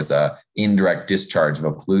there was a indirect discharge of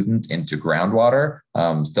a pollutant into groundwater.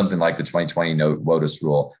 Something like the 2020 WOTUS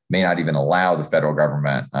rule may not even allow the federal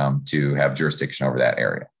government to have jurisdiction over that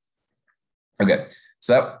area. Okay,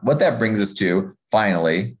 so what that brings us to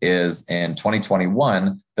finally is in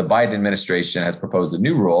 2021, the Biden administration has proposed a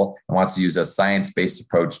new rule and wants to use a science-based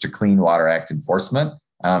approach to Clean Water Act enforcement.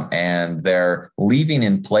 And they're leaving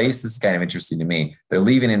in place, this is kind of interesting to me, they're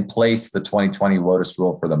leaving in place the 2020 WOTUS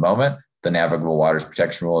rule for the moment, the Navigable Waters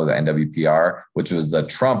Protection Rule, or the NWPR, which was the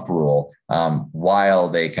Trump rule, while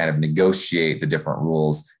they kind of negotiate the different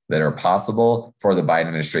rules that are possible for the Biden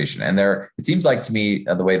administration. And it seems like to me,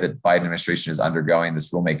 the way that Biden administration is undergoing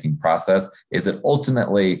this rulemaking process is that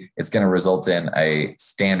ultimately it's going to result in a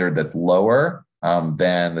standard that's lower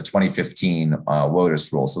than the 2015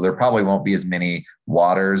 WOTUS rule. So there probably won't be as many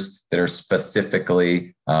waters that are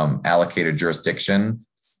specifically allocated jurisdiction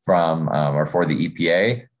from or for the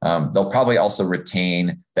EPA. They'll probably also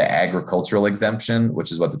retain the agricultural exemption,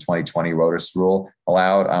 which is what the 2020 WOTUS rule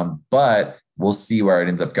allowed. But we'll see where it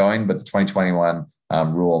ends up going. But the 2021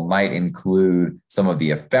 rule might include some of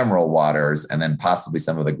the ephemeral waters and then possibly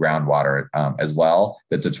some of the groundwater as well,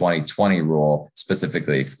 that the 2020 rule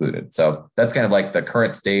specifically excluded. So that's kind of like the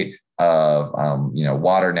current state of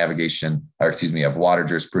water navigation, or excuse me, of water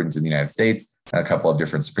jurisprudence in the United States, and a couple of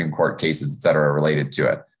different Supreme Court cases, et cetera, related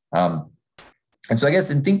to it. And so I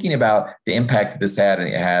guess in thinking about the impact that this had and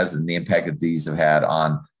it has, and the impact that these have had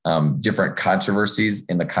on different controversies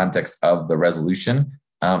in the context of the resolution,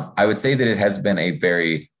 I would say that it has been a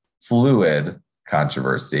very fluid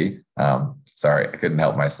controversy. Sorry, I couldn't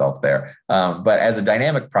help myself there. But as a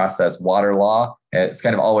dynamic process, water law, it's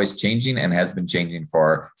kind of always changing and has been changing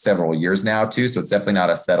for several years now too. So it's definitely not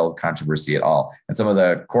a settled controversy at all. And some of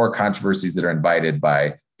the core controversies that are invited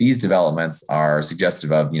by these developments are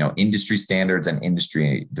suggestive of, industry standards and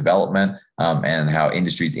industry development, and how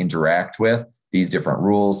industries interact with these different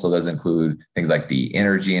rules. So those include things like the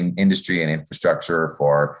energy and industry and infrastructure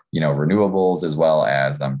for, renewables, as well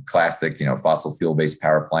as classic, fossil fuel-based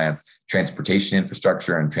power plants, transportation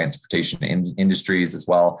infrastructure and transportation industries as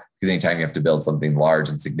well. Because anytime you have to build something large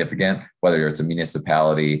and significant, whether it's a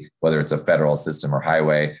municipality, whether it's a federal system or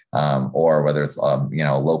highway, or whether it's,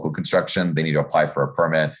 local construction, they need to apply for a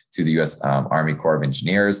permit to the U.S. Army Corps of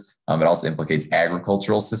Engineers. It also implicates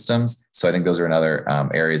agricultural systems. So I think those are another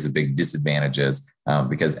areas of big disadvantages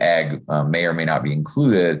because ag may or may not be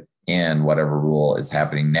included in whatever rule is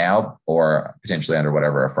happening now, or potentially under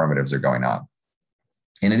whatever affirmatives are going on.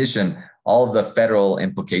 In addition, all of the federal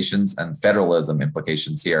implications and federalism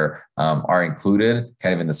implications here are included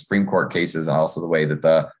kind of in the Supreme Court cases, and also the way that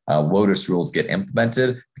the WOTUS rules get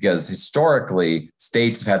implemented, because historically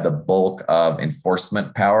states have had the bulk of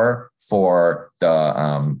enforcement power for the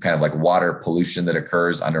kind of like water pollution that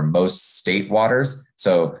occurs under most state waters.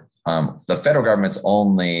 So the federal government's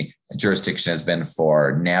only jurisdiction has been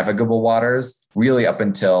for navigable waters, really up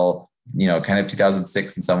until kind of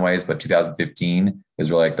 2006 in some ways, but 2015 is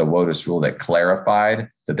really like the WOTUS rule that clarified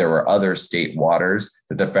that there were other state waters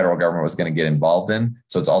that the federal government was going to get involved in.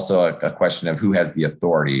 So it's also a question of who has the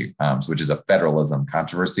authority, which is a federalism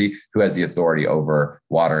controversy, who has the authority over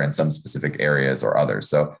water in some specific areas or others.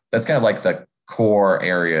 So that's kind of like the core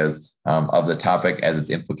areas of the topic as it's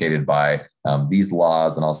implicated by these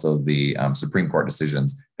laws and also the Supreme Court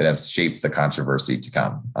decisions that have shaped the controversy to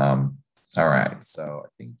come. All right, so I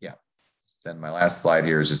think, then my last slide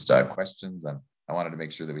here is just questions, and I wanted to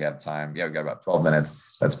make sure that we have time. Yeah, we got about 12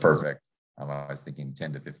 minutes. That's perfect. I was thinking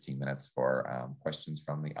 10 to 15 minutes for questions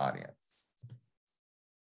from the audience.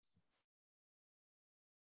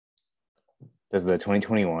 Does the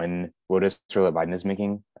 2021 WOTUS rule that Biden is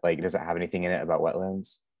making, does it have anything in it about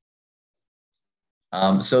wetlands?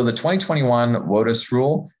 So the 2021 WOTUS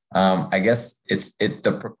rule, I guess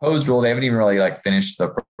the proposed rule. They haven't even really finished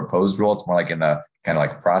the proposed rule. It's more like in the kind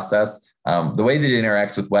of process. The way that it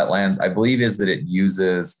interacts with wetlands, I believe, is that it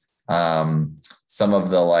uses some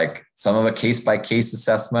of a case-by-case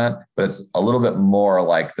assessment, but it's a little bit more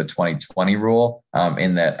like the 2020 rule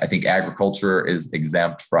in that I think agriculture is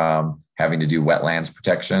exempt from having to do wetlands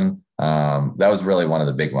protection. That was really one of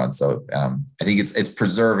the big ones. So I think it's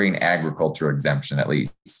preserving agriculture exemption, at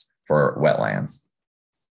least for wetlands.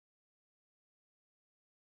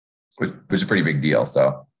 which is a pretty big deal.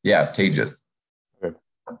 So yeah, Tejas.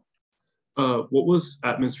 What was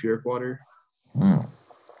atmospheric water?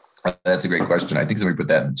 That's a great question. I think somebody put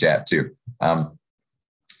that in the chat too.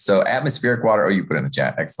 So atmospheric water, oh, you put it in the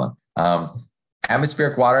chat. Excellent.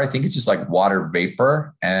 Atmospheric water, I think it's just like water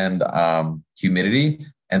vapor and humidity.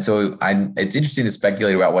 And so it's interesting to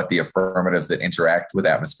speculate about what the affirmatives that interact with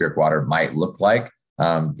atmospheric water might look like.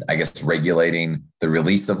 I guess regulating the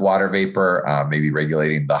release of water vapor, maybe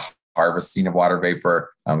regulating the harvesting of water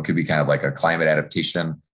vapor. Could be kind of like a climate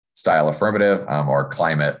adaptation style affirmative or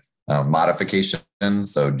climate modification.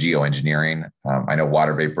 So geoengineering. I know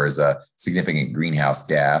water vapor is a significant greenhouse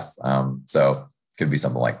gas. So it could be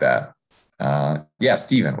something like that. Yeah,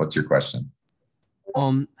 Stephen, what's your question?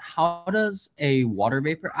 How does a water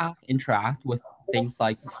vapor act interact with things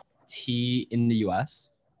like tea in the US?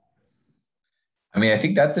 I mean, I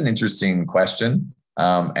think that's an interesting question.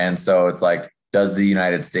 And so it's like, does the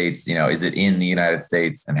United States, is it in the United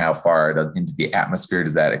States, and how far into the atmosphere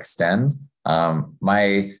does that extend?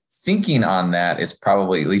 My thinking on that is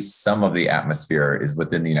probably at least some of the atmosphere is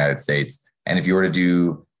within the United States. And if you were to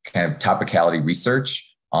do kind of topicality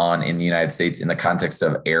research in the United States in the context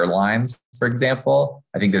of airlines, for example,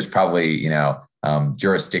 I think there's probably,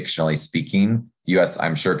 jurisdictionally speaking, the US,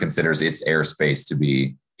 I'm sure, considers its airspace to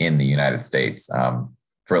be in the United States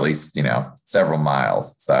for at least, several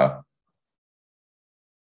miles. So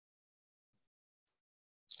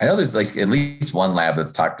I know there's like at least one lab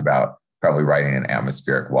that's talked about probably writing an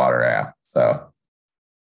atmospheric water app. So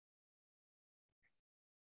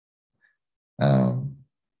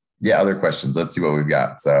yeah, other questions. Let's see what we've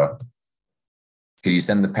got. So could you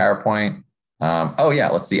send the PowerPoint? Oh yeah,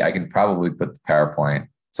 let's see. I can probably put the PowerPoint.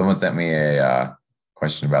 Someone sent me a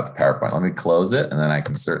question about the PowerPoint. Let me close it, and then I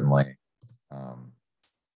can certainly, I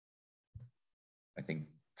think,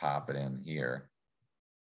 pop it in here.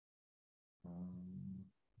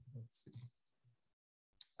 Let's see.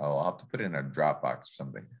 Oh, I'll have to put it in a Dropbox or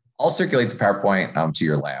something. I'll circulate the PowerPoint to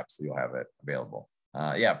your lab so you'll have it available.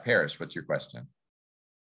 Yeah, Parrish, what's your question?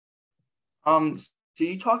 So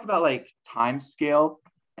you talked about like time scale,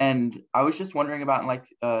 and I was just wondering about like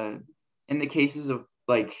in the cases of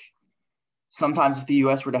like sometimes if the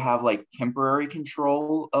US were to have like temporary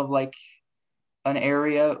control of like an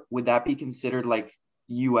area, would that be considered like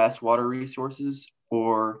US water resources,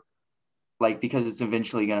 or like because it's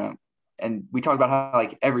eventually gonna, and we talked about how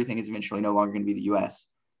like everything is eventually no longer gonna be the US.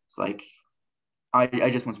 It's like I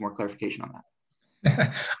just want some more clarification on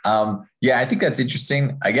that. Yeah, I think that's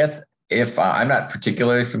interesting. I guess if I'm not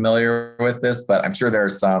particularly familiar with this, but I'm sure there are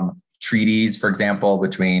some treaties, for example,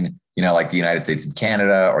 between, like the United States and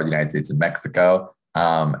Canada or the United States and Mexico.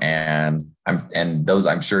 And those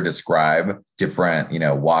I'm sure describe different,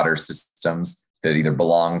 water systems that either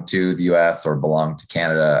belong to the US or belong to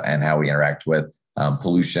Canada, and how we interact with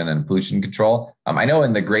pollution and pollution control. I know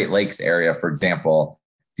in the Great Lakes area, for example,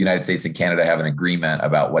 the United States and Canada have an agreement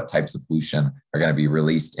about what types of pollution are going to be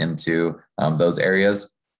released into those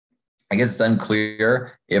areas. I guess it's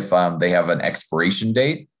unclear if they have an expiration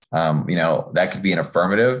date. That could be an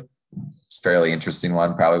affirmative. It's a fairly interesting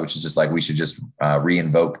one, probably, which is just like we should just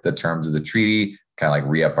re-invoke the terms of the treaty, kind of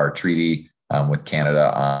like re-up our treaty with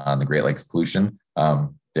Canada on the Great Lakes pollution.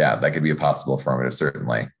 Yeah, that could be a possible affirmative,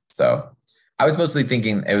 certainly. So I was mostly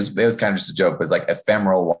thinking it was kind of just a joke, but it's like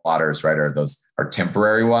ephemeral waters, right? Are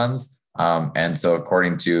temporary ones. And so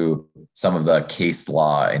according to some of the case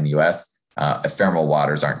law in the US, ephemeral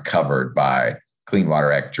waters aren't covered by Clean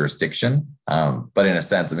Water Act jurisdiction. But in a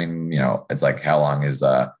sense, I mean, it's like, how long is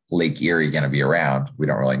Lake Erie going to be around? We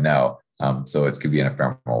don't really know. So it could be an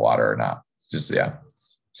ephemeral water or not. Just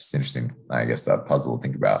interesting, I guess, that puzzle to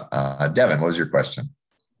think about. Devin, what was your question?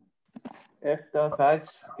 If the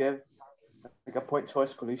feds give like a point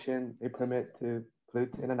source pollution a permit to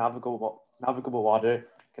pollute in a navigable water,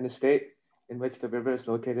 can the state in which the river is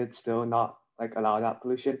located still not like allow that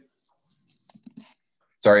pollution?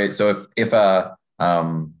 Sorry, so if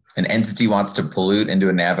an entity wants to pollute into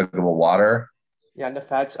a navigable water? Yeah, and the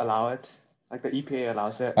feds allow it, like the EPA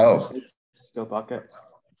allows it. Oh, still block it.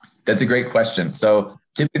 That's a great question. So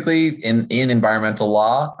typically in environmental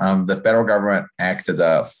law, the federal government acts as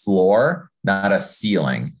a floor, not a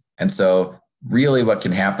ceiling. And so really what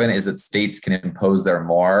can happen is that states can impose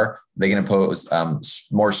they can impose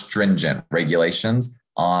more stringent regulations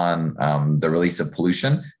on the release of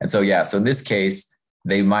pollution. And so, yeah, so in this case,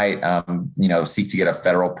 they might, seek to get a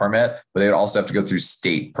federal permit, but they would also have to go through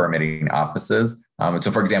state permitting offices. And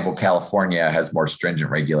so, for example, California has more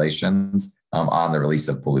stringent regulations on the release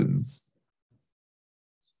of pollutants.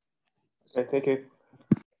 Okay, thank you.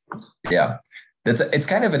 Yeah. it's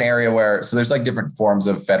kind of an area where, so there's like different forms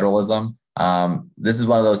of federalism. This is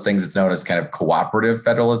one of those things that's known as kind of cooperative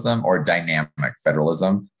federalism or dynamic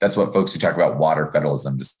federalism. That's what folks who talk about water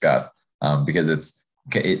federalism discuss, because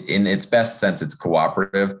in its best sense, it's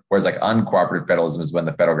cooperative, whereas like uncooperative federalism is when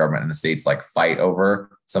the federal government and the states like fight over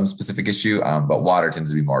some specific issue, but water tends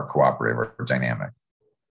to be more cooperative or dynamic.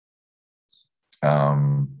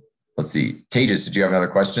 Let's see. Tejas, did you have another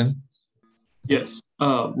question? Yes.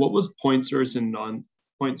 What was point source and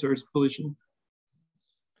non-point source pollution?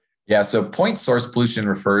 Yeah, so point source pollution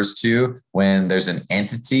refers to when there's an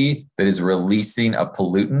entity that is releasing a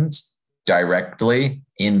pollutant directly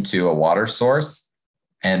into a water source.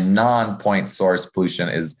 And non-point source pollution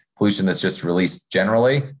is pollution that's just released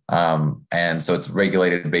generally. And so it's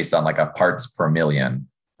regulated based on like a parts per million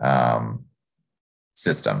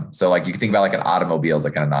system. So like you can think about like an automobile as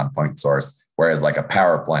like a non-point source, whereas like a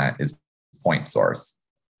power plant is point source.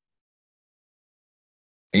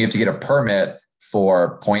 And you have to get a permit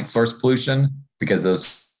for point source pollution because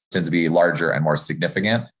those tend to be larger and more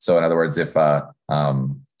significant. So in other words, if I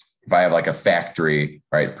have like a factory,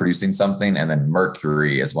 right, producing something, and then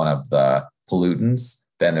mercury is one of the pollutants,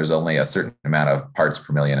 then there's only a certain amount of parts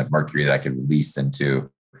per million of mercury that I could release into,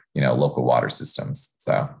 local water systems.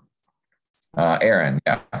 So, Aaron,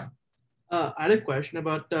 yeah. I had a question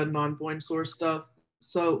about the non-point source stuff.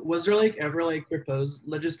 So was there like ever like proposed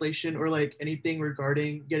legislation or like anything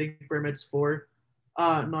regarding getting permits for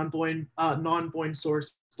non-point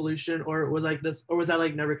source pollution, or was that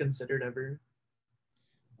like never considered ever?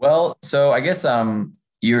 Well, so I guess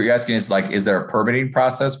you're asking is there a permitting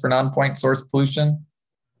process for non-point source pollution?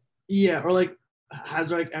 Yeah, or like has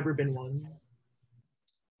there like ever been one?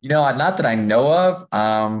 Not that I know of.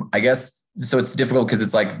 I guess so. It's difficult because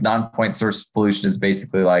it's like non-point source pollution is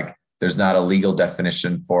basically like there's not a legal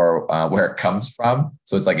definition for where it comes from.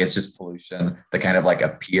 So it's like it's just pollution that kind of like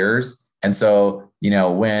appears. And so,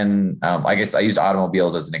 when I guess I used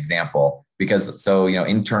automobiles as an example because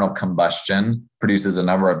internal combustion produces a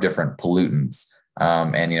number of different pollutants.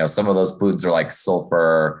 And some of those pollutants are like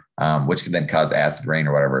sulfur, which can then cause acid rain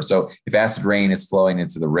or whatever. So if acid rain is flowing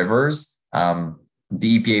into the rivers,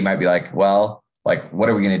 the EPA might be like, well, like, what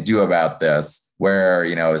are we going to do about this? Where,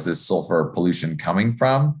 is this sulfur pollution coming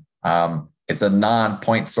from? It's a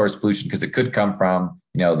non-point source pollution because it could come from,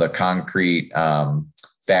 the concrete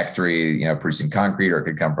factory, producing concrete, or it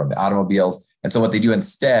could come from the automobiles. And so what they do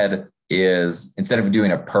instead is, instead of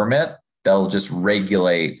doing a permit, they'll just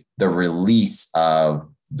regulate the release of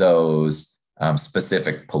those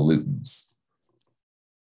specific pollutants.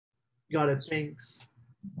 Got it. Thanks.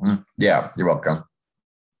 Yeah, you're welcome.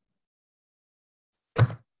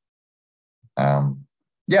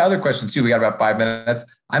 Yeah, other questions too. We got about 5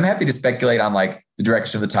 minutes. I'm happy to speculate on like the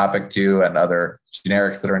direction of the topic too and other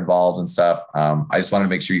generics that are involved and stuff. I just wanted to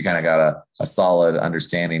make sure you kind of got a solid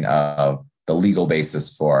understanding of the legal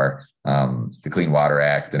basis for the Clean Water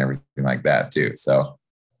Act and everything like that too. So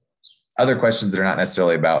other questions that are not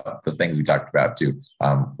necessarily about the things we talked about too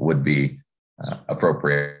would be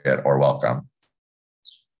appropriate or welcome.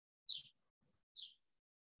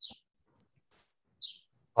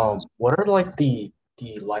 What are like the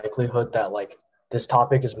likelihood that like this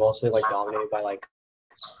topic is mostly like dominated by like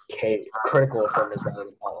critical affirmatives rather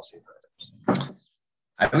than policy affirmatives?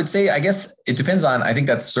 I would say, I guess it depends on, I think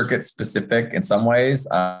that's circuit specific in some ways.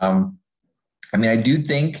 I do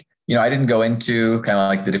think, I didn't go into kind of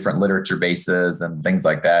like the different literature bases and things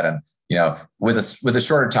like that. And, with a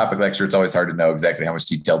shorter topic lecture, it's always hard to know exactly how much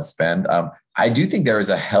detail to spend. I do think there is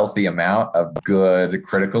a healthy amount of good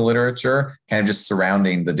critical literature kind of just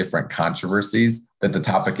surrounding the different controversies that the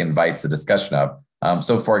topic invites a discussion of.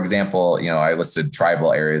 So for example, I listed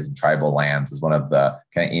tribal areas and tribal lands as one of the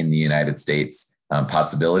kind of in the United States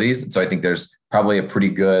possibilities. And so I think there's probably a pretty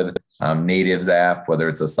good natives AF, whether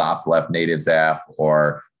it's a soft left natives AF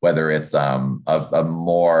or whether it's a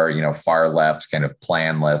more, far left kind of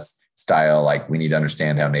planless style, like we need to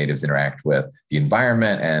understand how natives interact with the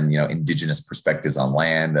environment and, indigenous perspectives on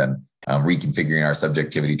land and reconfiguring our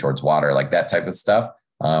subjectivity towards water, like that type of stuff.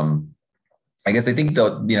 I guess I think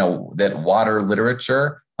that water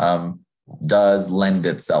literature does lend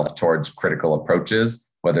itself towards critical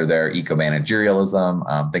approaches, whether they're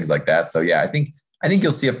eco-managerialism, things like that. So yeah, I think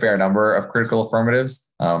you'll see a fair number of critical affirmatives,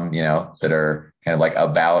 that are kind of like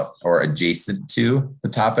about or adjacent to the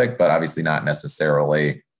topic, but obviously not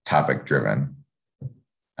necessarily topic driven.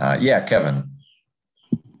 Yeah, Kevin.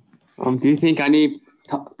 Do you think any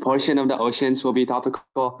portion of the oceans will be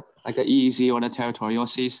topical, like the EEZ or the territorial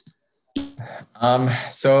seas?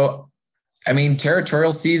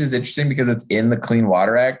 Territorial seas is interesting because it's in the Clean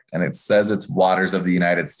Water Act and it says it's waters of the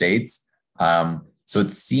United States. So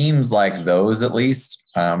it seems like those at least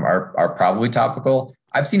are probably topical.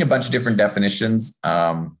 I've seen a bunch of different definitions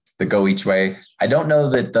that go each way. I don't know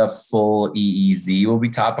that the full EEZ will be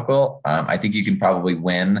topical. I think you can probably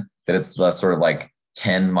win that it's the sort of like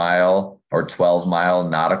 10-mile or 12-mile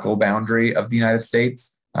nautical boundary of the United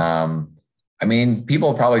States. I mean, people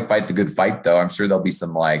will probably fight the good fight, though. I'm sure there'll be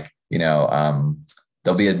some like, there'll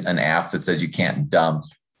be an app that says you can't dump,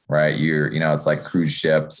 right? It's like cruise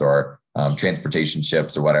ships or transportation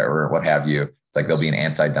ships or whatever, what have you. It's like there'll be an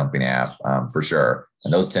anti-dumping app for sure.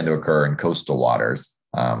 And those tend to occur in coastal waters.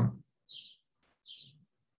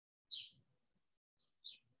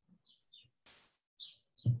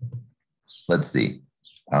 Let's see.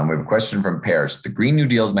 We have a question from Parrish. The Green New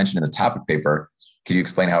Deal is mentioned in the topic paper. Could you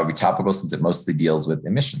explain how it would be topical since it mostly deals with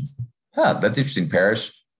emissions? That's interesting,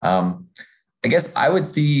 Parrish. I guess I would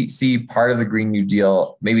see part of the Green New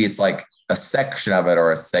Deal, maybe it's like a section of it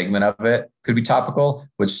or a segment of it could be topical,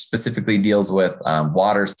 which specifically deals with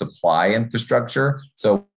water supply infrastructure.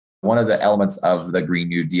 So one of the elements of the Green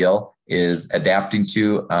New Deal is adapting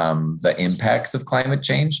to the impacts of climate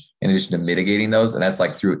change in addition to mitigating those. And that's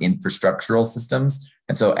like through infrastructural systems.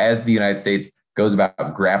 And so as the United States goes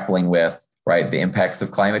about grappling with, right, the impacts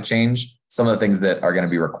of climate change, some of the things that are going to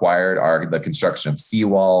be required are the construction of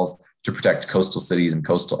seawalls to protect coastal cities and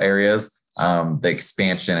coastal areas, the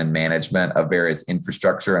expansion and management of various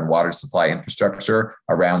infrastructure and water supply infrastructure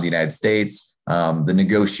around the United States, the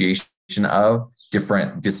negotiation of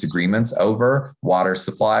different disagreements over water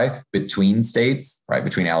supply between states, right,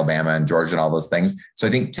 between Alabama and Georgia and all those things. So I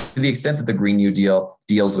think to the extent that the Green New Deal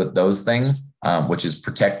deals with those things, which is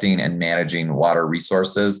protecting and managing water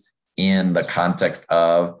resources in the context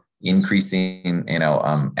of increasing,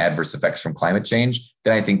 adverse effects from climate change,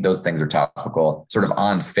 then I think those things are topical, sort of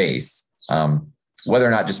on face. Whether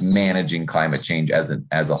or not just managing climate change as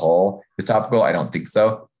a whole is topical, I don't think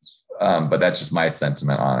so. But that's just my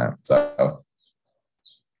sentiment on it. So,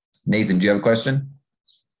 Nathan, do you have a question?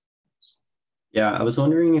 Yeah, I was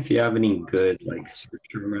wondering if you have any good search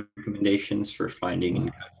term recommendations for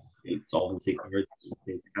finding state solvency coverage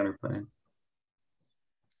state counterplan.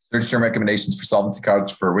 Search term recommendations for solvency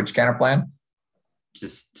coverage for which counterplan?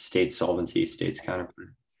 Just state solvency, states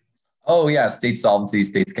counterplan. Oh yeah, state solvency,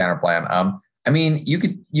 states counterplan. I mean, you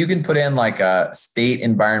can put in like a state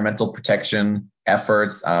environmental protection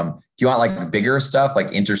efforts. If you want like bigger stuff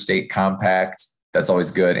like interstate compact, that's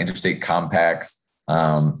always good. Interstate compacts.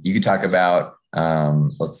 You could talk about,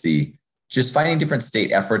 let's see, just finding different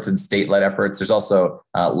state efforts and state-led efforts. There's also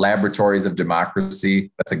laboratories of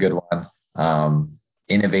democracy. That's a good one.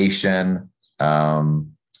 Innovation.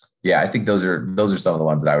 Yeah, I think those are some of the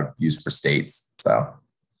ones that I would use for states. So,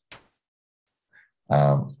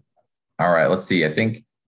 all right, let's see. I think,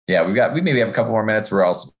 yeah, we maybe have a couple more minutes. We're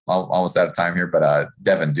also almost out of time here, but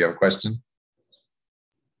Devin, do you have a question?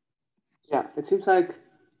 Yeah, it seems like,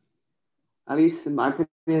 at least in my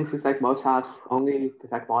opinion, it seems like most apps only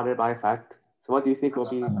protect water by effect. So what do you think will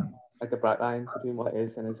be like the bright line between what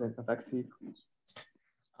is and isn't effective?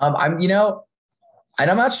 I'm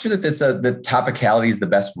not sure that the topicality is the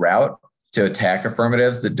best route to attack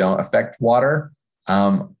affirmatives that don't affect water.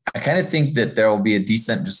 I kind of think that there will be a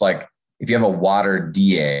decent, just like if you have a water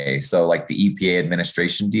DA, so like the EPA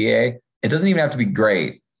administration DA, it doesn't even have to be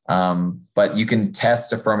great. But you can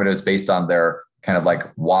test affirmatives based on their kind of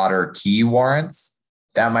like water key warrants.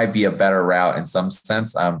 That might be a better route in some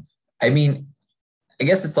sense. I mean, I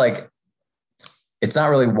guess it's like, it's not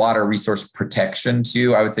really water resource protection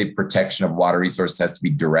too. I would say protection of water resources has to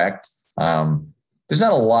be direct. There's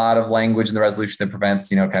not a lot of language in the resolution that prevents,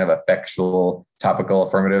 kind of effectual topical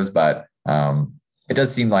affirmatives, but it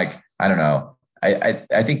does seem like, I don't know.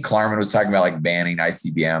 I think Klarman was talking about like banning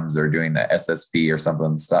ICBMs or doing the SSP or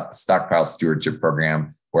something, stockpile stewardship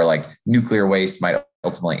program, where like nuclear waste might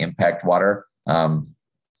ultimately impact water. I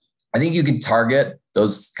think you can target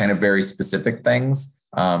those kind of very specific things.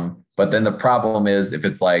 But then the problem is if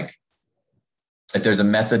there's a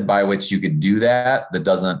method by which you could do that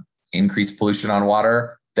doesn't increase pollution on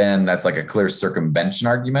water, then that's like a clear circumvention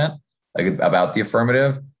argument about the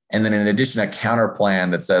affirmative. And then in addition, a counter plan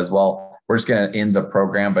that says, well, we're just going to end the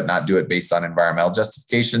program, but not do it based on environmental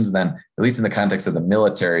justifications. And then at least in the context of the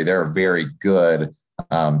military, there are very good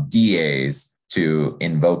DAs to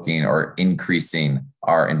invoking or increasing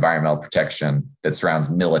our environmental protection that surrounds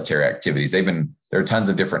military activities. There are tons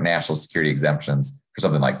of different national security exemptions for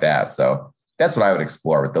something like that. So that's what I would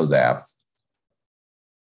explore with those apps.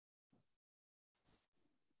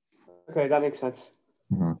 Okay, that makes sense.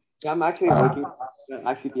 Mm-hmm. Yeah, I'm actually working on an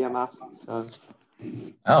ICBM app. So.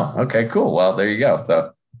 Oh, okay, cool. Well, there you go.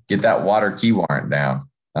 So get that water key warrant down.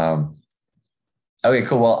 Okay,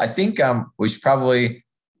 cool. Well, I think we should probably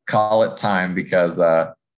call it time because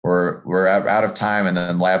we're out of time, and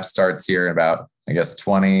then lab starts here in about, I guess,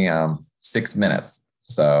 26 minutes.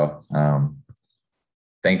 So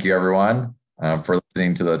thank you, everyone, for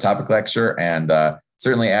listening to the topic lecture, and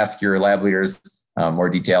certainly ask your lab leaders more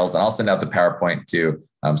details, and I'll send out the PowerPoint too,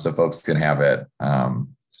 so folks can have it,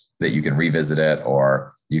 that you can revisit it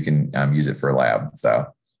or you can use it for lab. So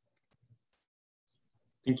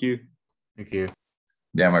Thank you. Thank you.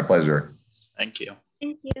 yeah, my pleasure. Thank you.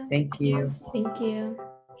 Thank you. Thank you. Thank you.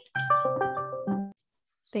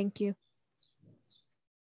 Thank you.